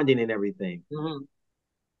responding and everything. Mm-hmm.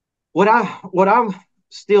 What I'm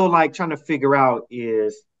still like trying to figure out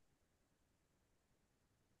is,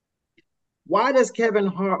 why does Katt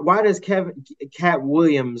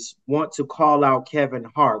Williams want to call out Kevin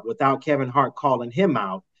Hart without Kevin Hart calling him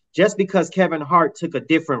out? Just because Kevin Hart took a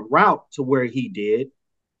different route to where he did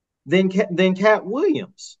than Katt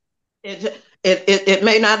Williams. It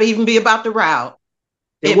may not even be about the route.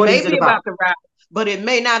 It may be about the route, but it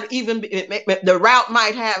may not even be. The route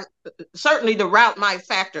might have, certainly the route might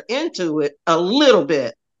factor into it a little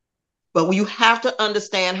bit, but you have to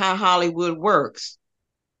understand how Hollywood works.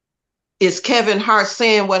 Is Kevin Hart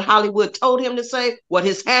saying what Hollywood told him to say, what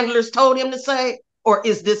his handlers told him to say, or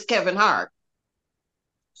is this Kevin Hart?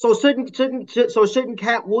 So shouldn't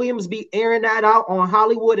Katt Williams be airing that out on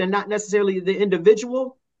Hollywood and not necessarily the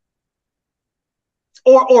individual?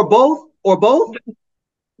 Or both? Or both?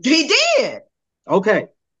 He did. Okay.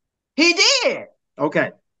 He did.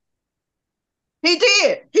 Okay. He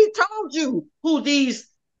did. He told you who these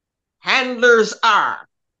handlers are.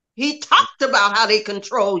 He talked about how they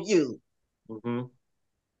control you. Mm-hmm.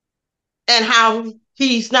 And how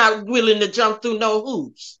he's not willing to jump through no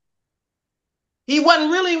hoops. He wasn't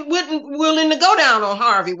willing to go down on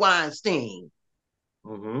Harvey Weinstein.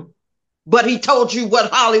 Mm-hmm. But he told you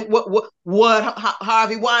what Harvey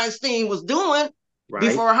Weinstein was doing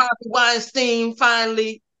before Harvey Weinstein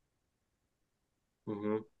finally.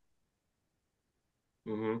 Mm-hmm.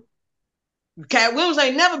 Mm-hmm. Katt Williams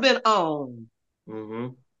ain't never been on.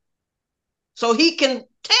 Mm-hmm. So he can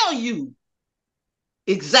tell you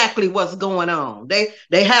exactly what's going on.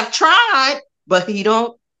 They have tried, but he's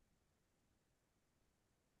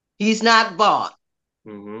not bought.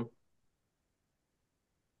 Mm-hmm.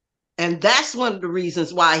 And that's one of the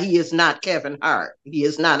reasons why he is not Kevin Hart. He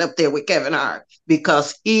is not up there with Kevin Hart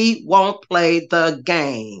because he won't play the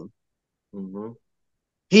game. Mm-hmm.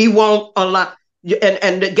 He won't allow.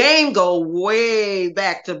 And the game go way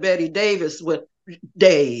back to Betty Davis with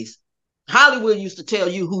days. Hollywood used to tell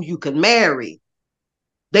you who you could marry.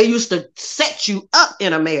 They used to set you up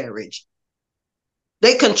in a marriage.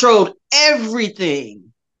 They controlled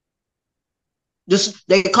everything.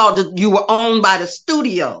 They called it, you were owned by the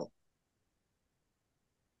studio.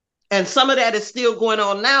 And some of that is still going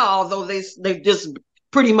on now, although they just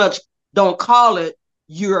pretty much don't call it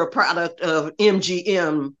you're a product of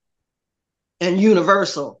MGM and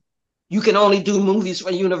Universal. You can only do movies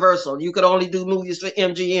for Universal. You could only do movies for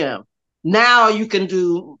MGM. Now you can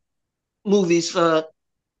do movies for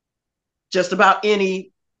just about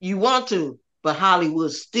any you want to, but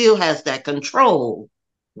Hollywood still has that control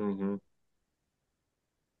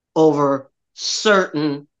over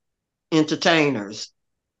certain entertainers.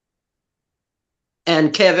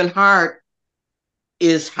 And Kevin Hart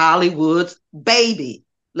is Hollywood's baby.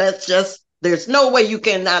 There's no way you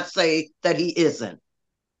cannot say that he isn't.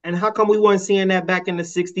 And how come we weren't seeing that back in the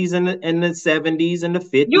 60s and the 70s and the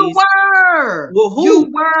 50s? You were. Well, who?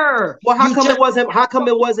 You were. Well, how come it wasn't? How come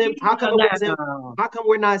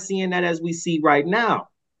we're not seeing that as we see right now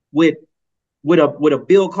with a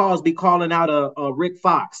Bill Cosby calling out a Rick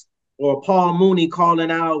Fox or Paul Mooney calling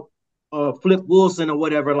out Flip Wilson or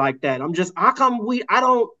whatever like that? How come I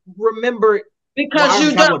don't remember. Because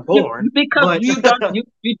you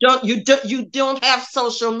don't have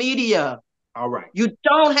social media. All right. You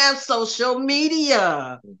don't have social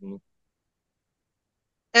media. Mm-hmm.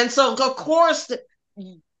 And so, of course,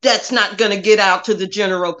 that's not going to get out to the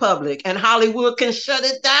general public. And Hollywood can shut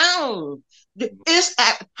it down.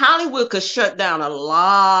 Hollywood could shut down a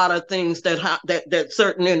lot of things that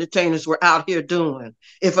certain entertainers were out here doing.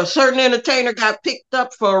 If a certain entertainer got picked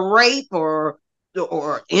up for rape or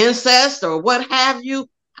incest or what have you,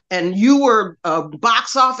 and you were a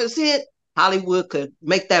box office hit, Hollywood could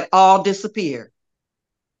make that all disappear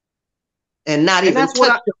and not even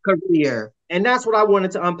touch your career. And that's what I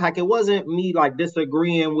wanted to unpack. It wasn't me like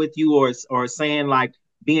disagreeing with you or saying like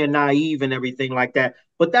being naive and everything like that.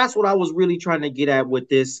 But that's what I was really trying to get at with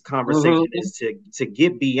this conversation is to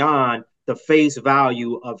get beyond the face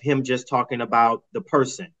value of him just talking about the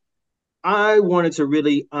person. I wanted to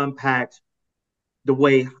really unpack the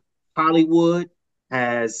way Hollywood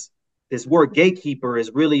has this word gatekeeper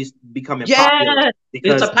is really becoming popular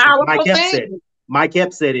because it's a powerful thing. Mike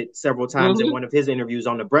Epps said it several times in one of his interviews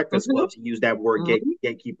on the Breakfast Club. He used that word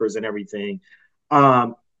gatekeepers and everything.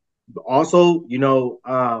 Also,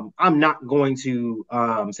 I'm not going to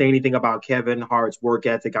say anything about Kevin Hart's work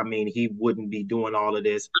ethic. I mean, he wouldn't be doing all of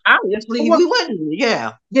this. Obviously, we wouldn't.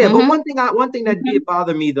 Yeah. But one thing that did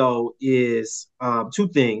bother me though is two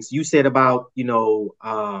things. You said about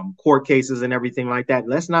court cases and everything like that.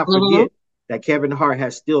 Let's not forget that Kevin Hart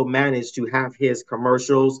has still managed to have his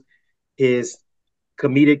commercials, his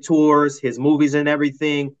comedic tours, his movies and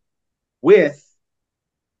everything with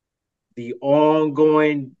the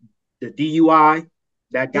ongoing DUI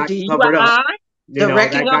that got covered up.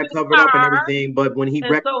 That got covered up and everything. But when he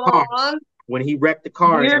wrecked the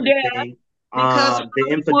cars, and everything, the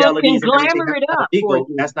infidelities and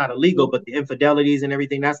everything, that's not illegal, but the infidelities and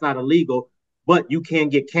everything, that's not illegal. But you can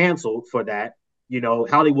get canceled for that.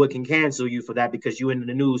 Hollywood can cancel you for that because you're in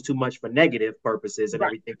the news too much for negative purposes and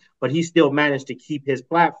everything. But he still managed to keep his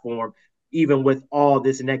platform, even with all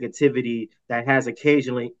this negativity that has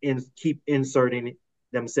occasionally keep inserting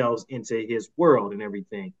themselves into his world and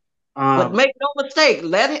everything. But make no mistake,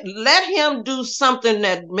 let him do something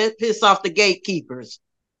that piss off the gatekeepers.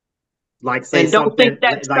 Like say something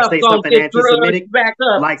anti-Semitic. Back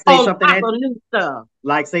up like say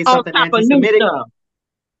something anti-Semitic.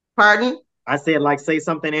 Pardon? I said like say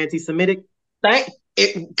something anti-Semitic.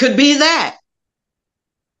 It could be that.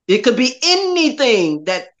 It could be anything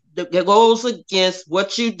that goes against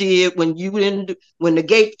what you did when the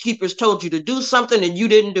gatekeepers told you to do something and you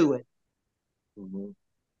didn't do it.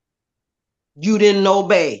 You didn't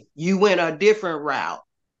obey. You went a different route.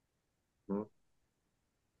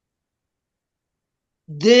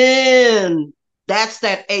 Then That's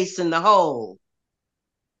that ace in the hole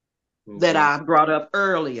that I brought up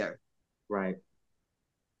earlier. Right.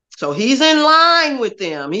 So he's in line with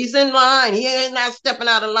them. He's in line. He ain't not stepping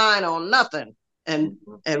out of line on nothing. And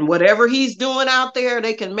whatever he's doing out there,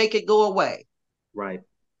 they can make it go away. Right.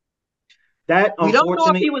 That we don't know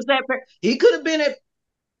if he was that. He could have been at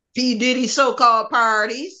P. Diddy's so-called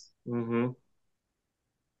parties.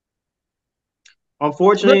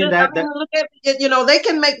 Unfortunately, look at it, they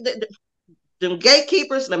can make them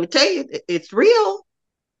gatekeepers. Let me tell you, it's real.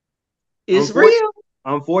 It's real.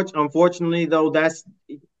 Unfortunately, though, that's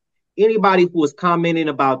anybody who was commenting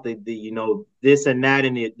about the this and that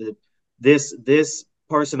and this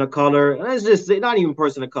person of color. It's just not even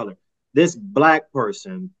person of color. This black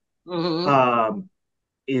person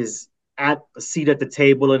is at a seat at the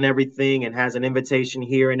table and everything, and has an invitation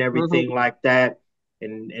here and everything like that.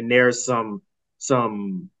 And there's some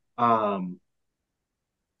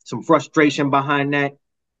frustration behind that.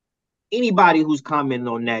 Anybody who's commenting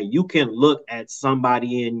on that, you can look at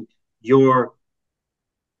somebody in your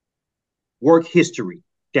work history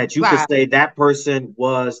that you could say that person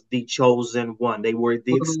was the chosen one. They were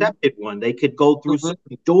the accepted one. They could go through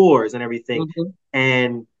certain doors and everything.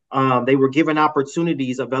 And they were given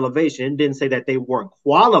opportunities of elevation. It didn't say that they weren't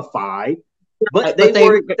qualified, but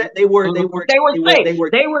they were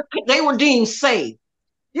deemed safe.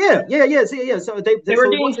 Yeah. So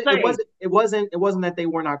it wasn't that they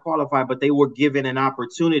were not qualified, but they were given an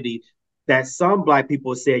opportunity that some black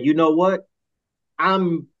people said, you know what,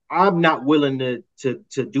 I'm not willing to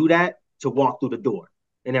do that, to walk through the door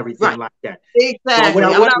and everything like that. Exactly.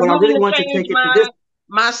 I'm not willing to change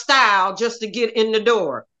my style just to get in the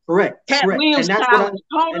door. Correct. Katt Williams' style is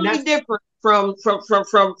totally different from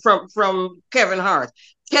Kevin Hart.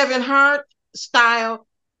 Kevin Hart style,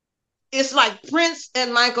 it's like Prince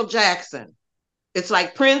and Michael Jackson.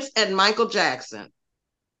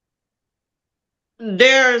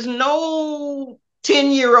 There's no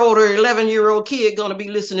 10-year-old or 11-year-old kid going to be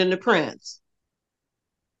listening to Prince.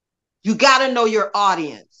 You got to know your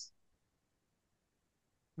audience.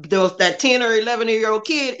 That 10 or 11-year-old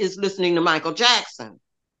kid is listening to Michael Jackson.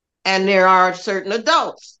 And there are certain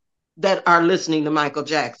adults that are listening to Michael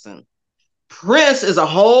Jackson. Prince is a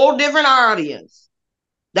whole different audience.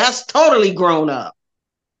 That's totally grown up.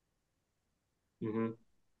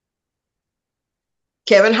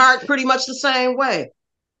 Kevin Hart, pretty much the same way.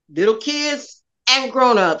 Little kids and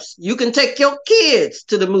grown-ups. You can take your kids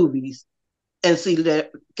to the movies and see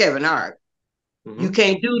that Kevin Hart. You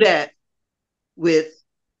can't do that with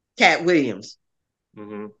Katt Williams.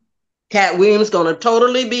 Katt Williams gonna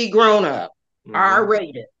totally be grown up,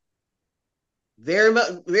 R-rated. Very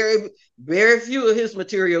much, very few of his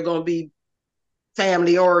material gonna be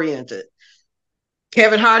family oriented.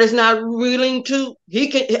 Kevin Hart is not willing to.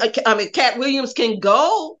 Katt Williams can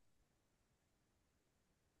go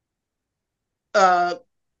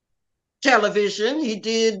television. He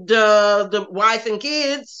did The Wife and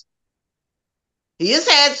Kids. He has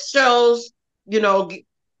had shows,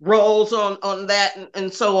 roles on that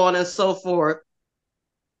and so on and so forth.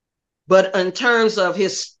 But in terms of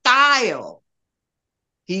his style,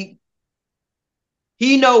 he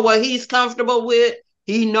knows what he's comfortable with.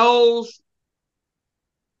 He knows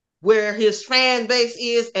where his fan base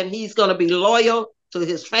is, and he's going to be loyal to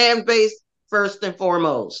his fan base first and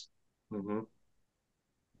foremost. And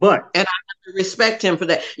I have to respect him for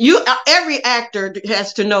that. Every actor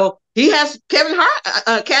has to know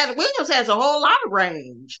Katt Williams has a whole lot of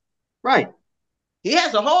range. Right. He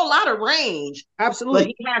has a whole lot of range.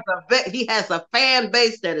 Absolutely. But he has a fan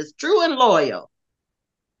base that is true and loyal.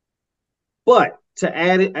 But to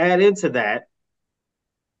add into that,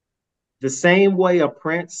 the same way a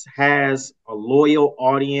Prince has a loyal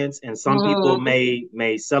audience, and some people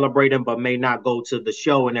may celebrate him, but may not go to the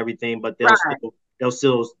show and everything, but they'll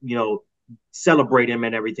still celebrate him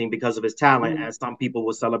and everything because of his talent, as some people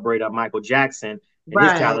will celebrate Michael Jackson and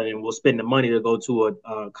his talent and will spend the money to go to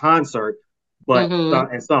a concert, but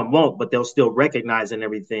and some won't, but they'll still recognize and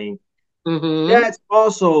everything. That's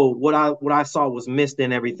also what I saw was missed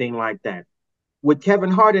in everything like that. With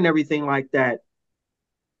Kevin Hart and everything like that,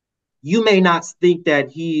 you may not think that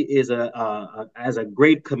he is as a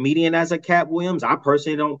great comedian as a Katt Williams. I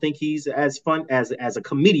personally don't think he's as fun as a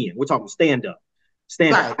comedian. We're talking stand-up.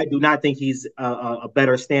 Right. I do not think he's a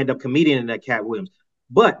better stand-up comedian than Katt Williams.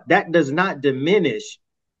 But that does not diminish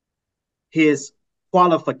his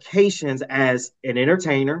qualifications as an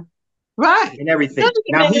entertainer, right, and everything.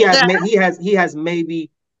 Now he has maybe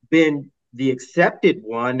been the accepted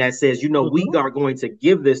one that says, we are going to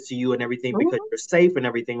give this to you and everything because you're safe and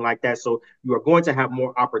everything like that. So you are going to have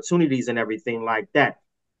more opportunities and everything like that.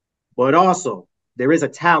 But also, there is a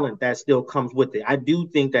talent that still comes with it. I do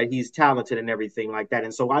think that he's talented and everything like that.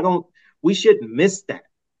 And so we shouldn't miss that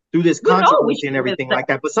through this We know we controversy and shouldn't miss everything that. like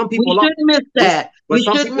that. But some We people are. shouldn't miss Listen, that. but We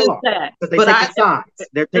some shouldn't miss people are that. because they're But taking sides.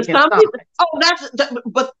 They're taking some sides. people,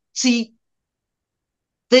 but see,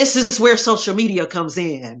 this is where social media comes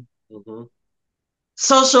in. Mm-hmm.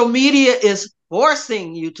 Social media is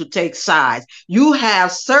forcing you to take sides. You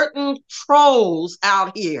have certain trolls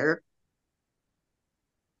out here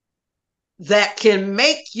that can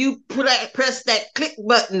make you press that click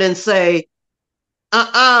button and say,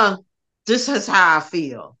 this is how I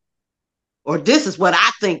feel, or this is what I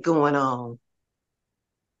think going on.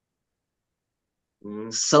 Mm-hmm.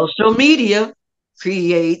 Social media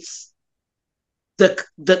creates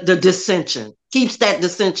the dissension, keeps that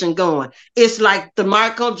dissension going. It's like the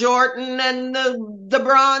Michael Jordan and the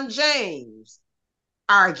LeBron James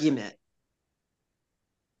argument.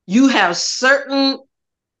 You have certain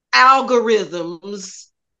algorithms.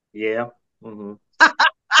 Yeah. Mm-hmm.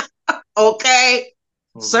 Okay.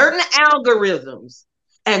 Mm-hmm. Certain algorithms.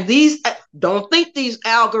 And don't think these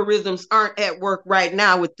algorithms aren't at work right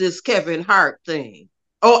now with this Kevin Hart thing.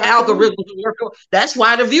 Oh, algorithms work. That's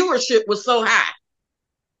why the viewership was so high.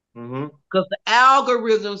 Because the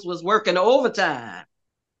algorithms was working overtime.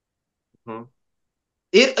 Mm-hmm.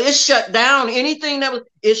 It shut down anything that was.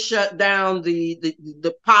 It shut down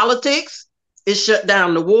the politics. It shut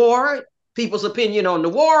down the war. People's opinion on the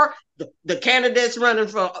war. The candidates running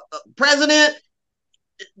for president.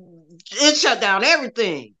 It shut down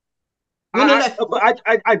everything. I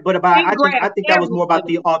think that was more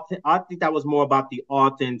about the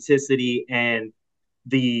authenticity and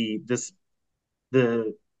the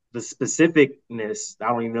specificness. I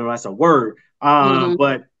don't even know if that's a word.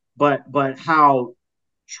 But how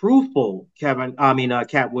truthful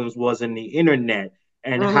Katt Williams was in the internet,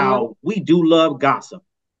 and how we do love gossip.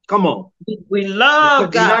 Come on. We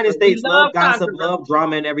love the United States love gossip, love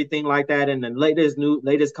drama and everything like that. And the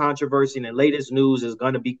latest controversy and the latest news is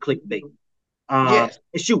going to be clickbait. Yes.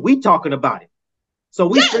 And shoot, we talking about it. So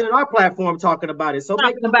we spending our platform talking about it. So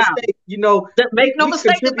make no mistake, make no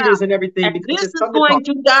mistake contributors and everything. And because this is going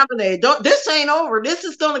to dominate. This ain't over. This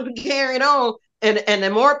is going to be carried on. And the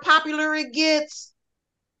more popular it gets,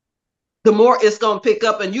 the more it's going to pick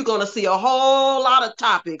up, and you're going to see a whole lot of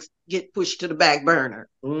topics get pushed to the back burner.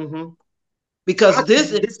 Mm-hmm. Because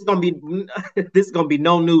this is going to be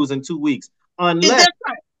no news in 2 weeks,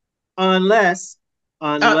 unless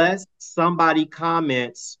somebody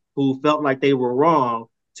comments who felt like they were wrong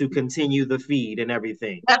to continue the feed and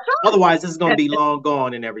everything. Right. Otherwise, this is going to be long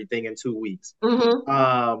gone and everything in 2 weeks.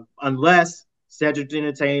 Mm-hmm. Unless Cedric the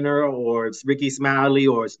Entertainer or Ricky Smiley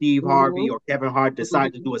or Steve Harvey or Kevin Hart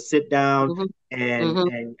decide to do a sit down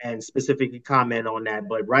and specifically comment on that.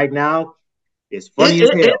 But right now, it's funny as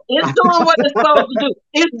hell. It's doing what it's supposed to do.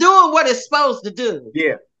 It's doing what it's supposed to do.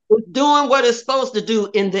 Yeah. It's doing what it's supposed to do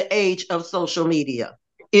in the age of social media.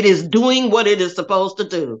 It is doing what it is supposed to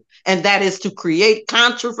do. And that is to create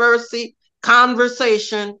controversy,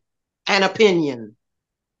 conversation, and opinion.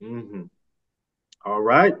 Mm-hmm. All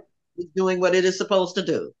right. It's doing what it is supposed to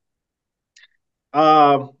do.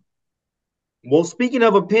 Well, speaking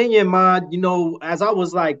of opinion, as I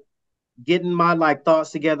was getting my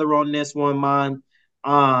thoughts together on this one,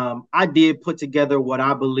 I did put together what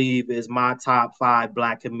I believe is my top 5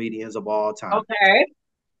 Black comedians of all time. Okay.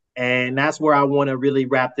 And that's where I want to really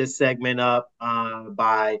wrap this segment up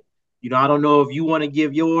by, I don't know if you want to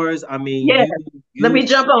give yours. I mean, yeah. Let me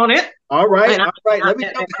jump on it. All right. Let me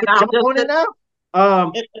jump on it now.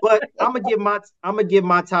 But I'm gonna give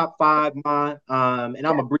my top 5 and I'm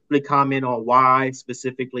gonna briefly comment on why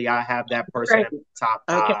specifically I have that person at the top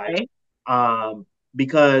 5.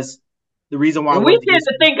 Because the reason why we tend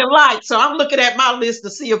to think alike, so I'm looking at my list to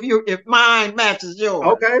see if mine matches yours.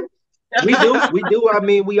 Okay. We do. I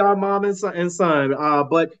mean, we are mom and son.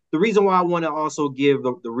 But the reason why I want to also give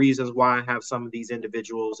the reasons why I have some of these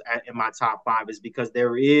individuals in my top 5 is because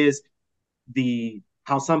there is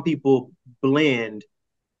how some people blend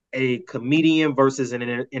a comedian versus an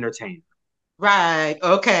entertainer. Right.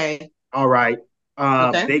 Okay. All right.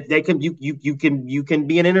 Okay. They can you can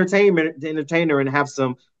be an entertainer and have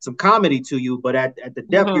some comedy to you, but at the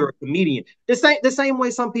depth you're a comedian. The same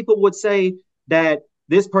way some people would say that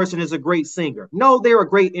this person is a great singer. No, they're a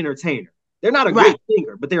great entertainer. They're not a great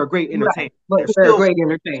singer, but they're a great entertainer. Right. But they're still a great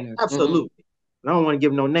entertainer. Absolutely. Mm-hmm. I don't want to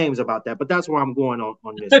give no names about that, but that's where I'm going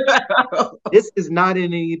on this. This is not in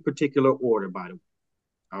any particular order, by the way.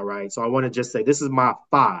 All right. So I want to just say this is my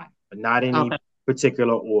 5, but not in any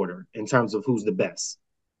particular order in terms of who's the best.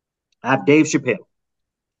 I have Dave Chappelle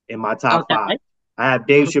in my top 5. I I have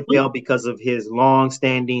Dave Mhm. Chappelle because of his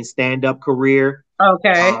long-standing stand-up career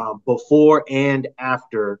Okay. before and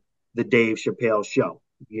after the Dave Chappelle show.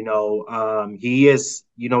 He is,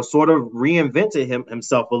 sort of reinvented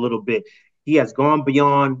himself a little bit. He has gone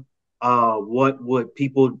beyond what would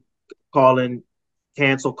people calling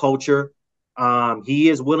cancel culture. He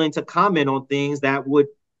is willing to comment on things that would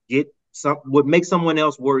make someone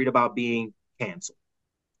else worried about being canceled,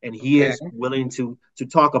 and he Okay. is willing to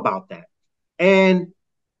talk about that. And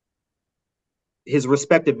his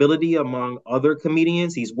respectability among other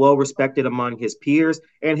comedians, he's well respected among his peers,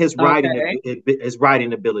 and Okay. his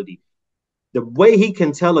writing ability. The way he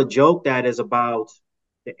can tell a joke that is about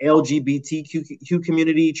the LGBTQ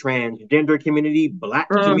community, transgender community, black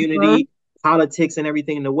Mhm. community, politics, and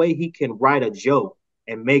everything, and the way he can write a joke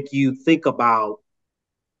and make you think about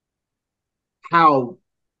how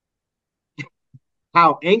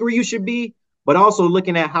how angry you should be, but also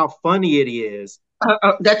looking at how funny it is.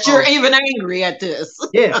 That you're Um, even angry at this.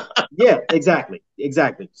 yeah, yeah, exactly.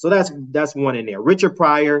 So that's one in there. Richard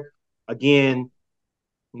Pryor, again,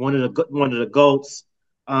 one of the goats.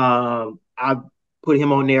 I put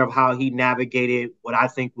him on there of how he navigated what I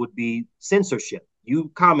think would be censorship. You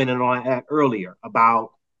commented on that earlier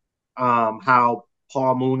about how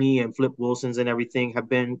Paul Mooney and Flip Wilson's and everything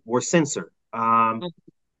were censored, and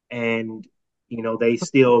they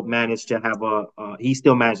still managed to have he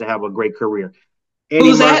still managed to have a great career. Eddie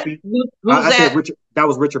Who's that? Murphy, Who's I said that? Richard. That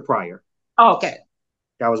was Richard Pryor. Okay.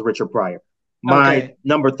 That was Richard Pryor. My Okay.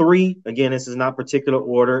 number three, again, this is not particular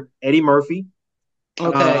order. Eddie Murphy.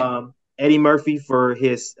 Okay. Eddie Murphy for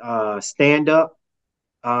his stand up.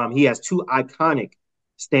 He has two iconic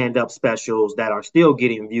stand up specials that are still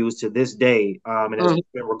getting views to this day, and has Mhm.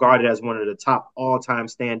 been regarded as one of the top all time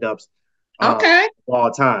stand ups Okay. of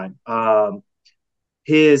all time.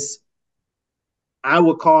 His, I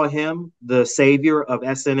would call him the savior of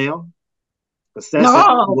SNL. Because No.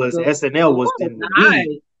 SNL was Oh, in the weeds. nice.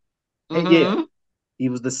 Yeah, Mm-hmm. he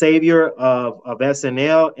was the savior of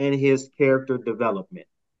SNL and his character development.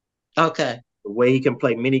 Okay. The way he can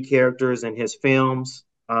play many characters in his films,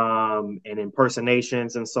 and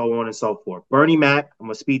impersonations and so on and so forth. Bernie Mac, I'm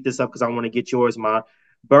gonna speed this up because I want to get yours, Ma.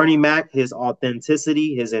 Bernie Mac, his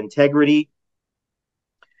authenticity, his integrity,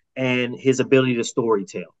 and his ability to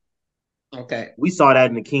storytell. Okay. We saw that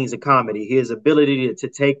in the Kings of Comedy. His ability to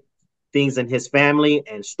take things in his family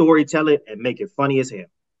and storytell it and make it funny as hell,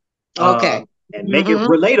 Okay. and make it Mm-hmm.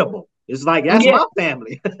 relatable. It's like that's Yeah. my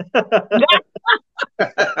family.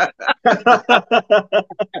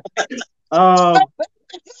 um,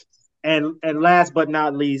 and last but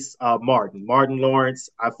not least, Martin Lawrence.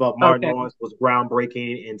 I felt Martin Okay. Lawrence was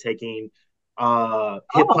groundbreaking in taking Oh,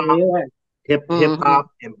 yeah. hip Mm-hmm. hop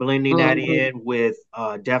and blending that Mm-hmm. in with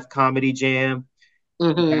Def Comedy Jam. He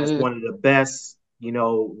has Mm-hmm. one of the best.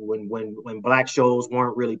 When black shows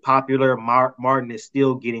weren't really popular, Martin is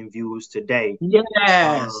still getting views today,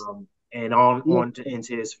 Yes. and Yeah.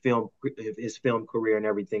 into his film career and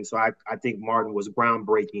everything. So I think Martin was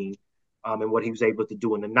groundbreaking, in what he was able to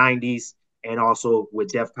do in the '90s, and also with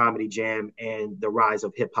Def Comedy Jam and the rise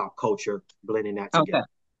of hip hop culture, blending that Okay. together.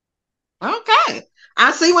 Okay.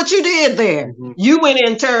 I see what you did there. Mm-hmm. You went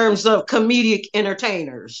in terms of comedic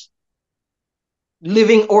entertainers,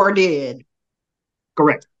 living or dead.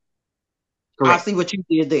 Correct. I Correct. see what you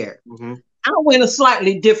did there. Mm-hmm. I went a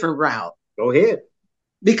slightly different route Go ahead.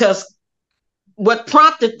 because what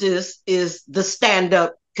prompted this is the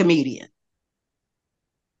stand-up comedian.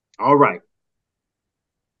 All right.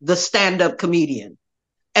 The stand-up comedian.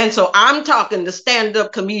 And so I'm talking the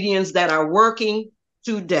stand-up comedians that are working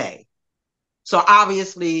today. So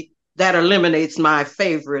obviously that eliminates my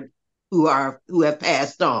favorite who have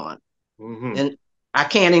passed on. Mm-hmm. And I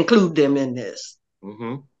can't include them in this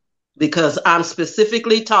Mm-hmm. because I'm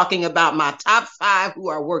specifically talking about my top 5 who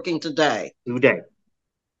are working today Today.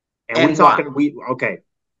 And and why. we okay.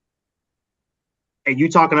 And you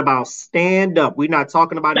talking about stand up. We're not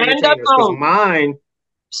talking about Stand up entertainers because on mine,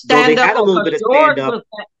 though they stand up had a on little bit because of stand up,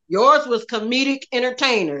 yours was comedic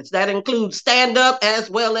entertainers. That includes stand up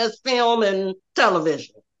as well as film and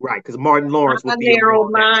television. right? Because Martin Lawrence I would be narrowed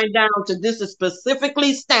among that. mine down to this is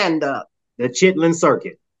specifically stand up. The Chitlin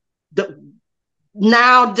Circuit.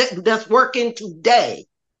 Now that's working today.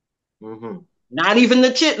 Mm-hmm. Not even the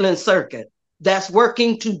Chitlin circuit. That's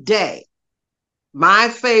working today. My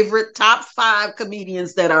favorite top 5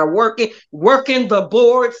 comedians that are working the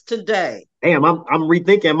boards today. Damn, I'm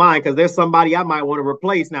rethinking mine because there's somebody I might want to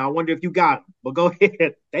replace now. I wonder if you got them. But go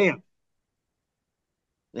ahead. Damn.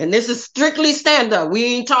 And this is strictly stand up. We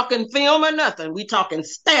ain't talking film or nothing. We talking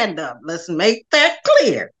stand up. Let's make that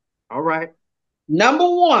clear. All right. Number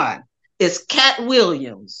 1 is Katt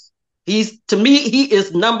Williams. To me, he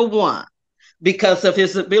is number one because of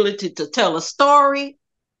his ability to tell a story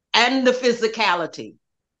and the physicality.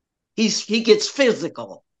 He gets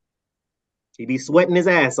physical. He be sweating his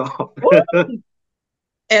ass off.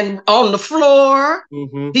 And on the floor,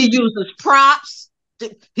 he uses props.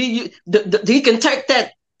 He can take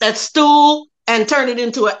that stool and turn it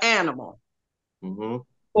into an animal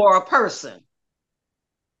or a person.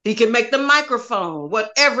 He can make the microphone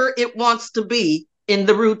whatever it wants to be in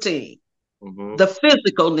the routine. The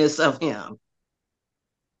physicalness of him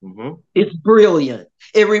is brilliant.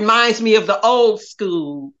 It reminds me of the old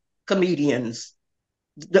school comedians,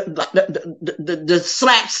 the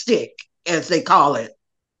slapstick, as they call it,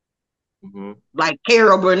 like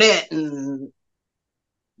Carol Burnett, and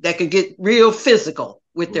that could get real physical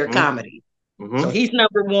with their comedy. So he's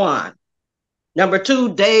number one. Number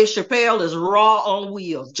two, Dave Chappelle is raw on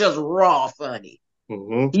wheels, just raw funny.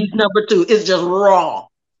 He's number two. It's just raw.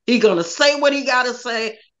 He's going to say what he got to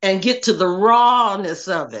say and get to the rawness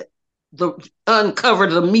of it, uncover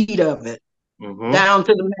the meat of it, down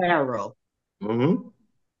to the marrow.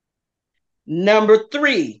 Number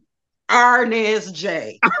three, Arnez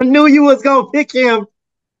J. I knew you was going to pick him.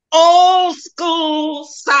 Old school,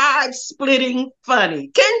 side-splitting funny.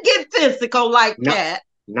 Can get physical like that.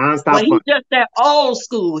 Non-stop but he's just that old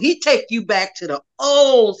school. He take you back to the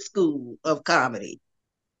old school of comedy.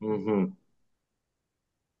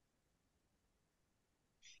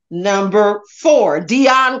 Number four,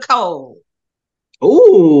 Dion Cole.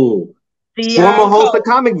 Ooh. Former host of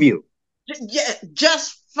Comic View. Yeah,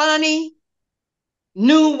 just funny,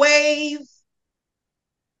 new wave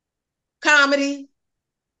comedy,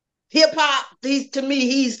 hip hop. To me,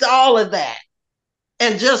 he's all of that,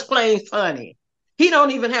 and just plain funny. He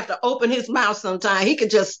don't even have to open his mouth sometimes. He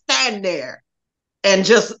could just stand there and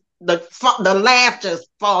just the laugh just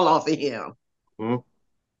fall off of him.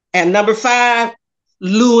 And number five,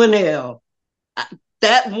 Luenell.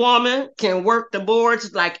 That woman can work the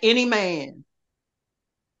boards like any man.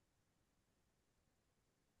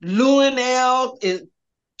 Luenell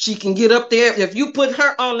she can get up there. If you put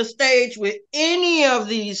her on the stage with any of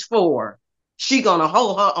these four, she gonna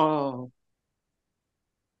hold her own.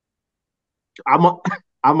 I'm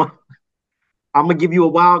gonna give you a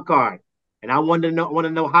wild card, and I want to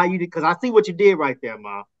know how you did, because I see what you did right there,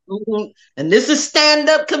 Ma. And this is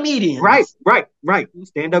stand-up comedians, right.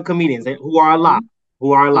 Stand-up comedians who are alive,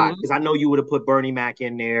 because I know you would have put Bernie Mac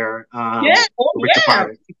in there. But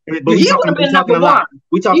we talking a lot.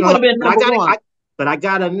 We talking a lot. One. But I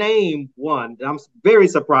gotta name one. I'm very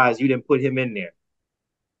surprised you didn't put him in there.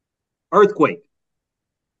 Earthquake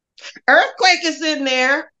is in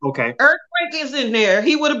there. Okay. Earthquake is in there.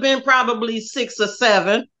 He would have been probably 6 or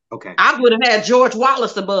 7. Okay. I would have had George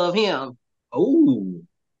Wallace above him. Oh.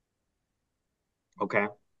 Okay.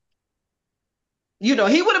 He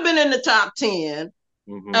would have been in the top 10.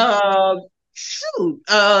 DL,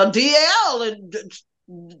 and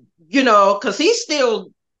because he's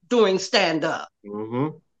still doing stand-up. He's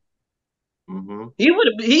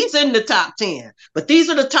in the top 10. But these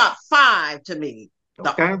are the top 5 to me.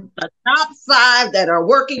 Okay. The top 5 that are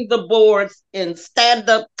working the boards in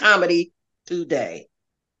stand-up comedy today.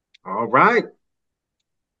 All right.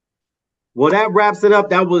 Well, that wraps it up.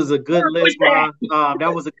 That was a good list, Ron.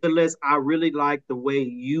 That was a good list. I really like the way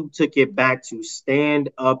you took it back to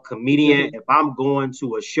stand-up comedian. If I'm going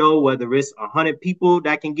to a show, whether it's 100 people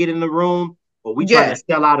that can get in the room, or we trying to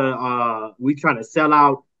sell out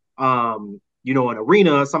an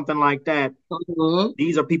arena or something like that.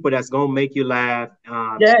 These are people that's gonna make you laugh.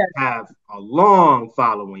 Have a long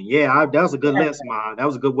following. That was a good list, Ma. That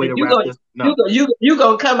was a good way to wrap this up. You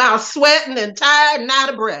gonna come out sweating and tired and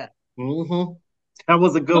out of breath. That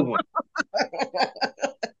was a good one.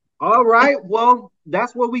 All right, well,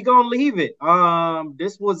 that's where we gonna leave it.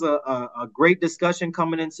 This was a great discussion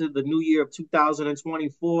coming into the new year of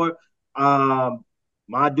 2024.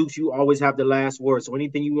 MaDukes, you always have the last word. So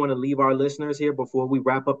anything you want to leave our listeners here before we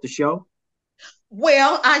wrap up the show?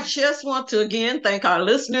 Well, I just want to again thank our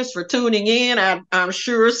listeners for tuning in. I'm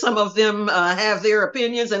sure some of them have their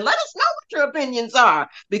opinions, and let us know what your opinions are,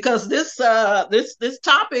 because this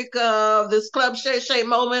topic of this Club Shay Shay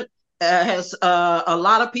moment has a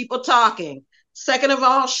lot of people talking. Second of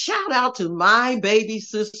all, shout out to my baby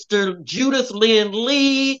sister Judith Lynn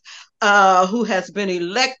Lee. who has been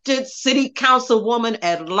elected city councilwoman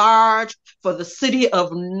at large for the city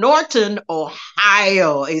of Norton,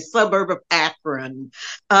 Ohio, a suburb of Akron.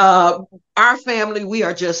 Our family, we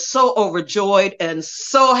are just so overjoyed and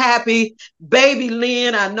so happy. Baby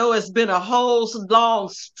Lynn, I know it's been a whole long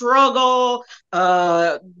struggle.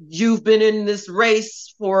 You've been in this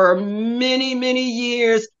race for many, many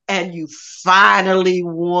years, and you finally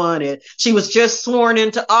won it. She was just sworn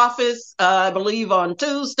into office, I believe, on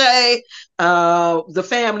Tuesday. The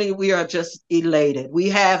family, we are just elated. We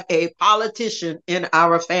have a politician in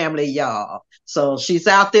our family, y'all. So she's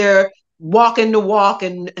out there walking the walk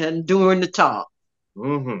and doing the talk.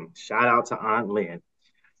 Shout out to Aunt Lynn.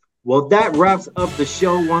 Well, that wraps up the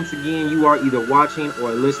show. Once again, you are either watching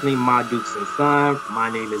or listening MaDukes Son.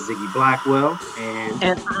 My name is Ziggy Blackwell.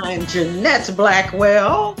 And I'm Jeanette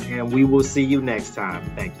Blackwell. And we will see you next time.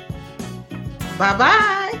 Thank you.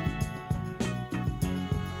 Bye-bye.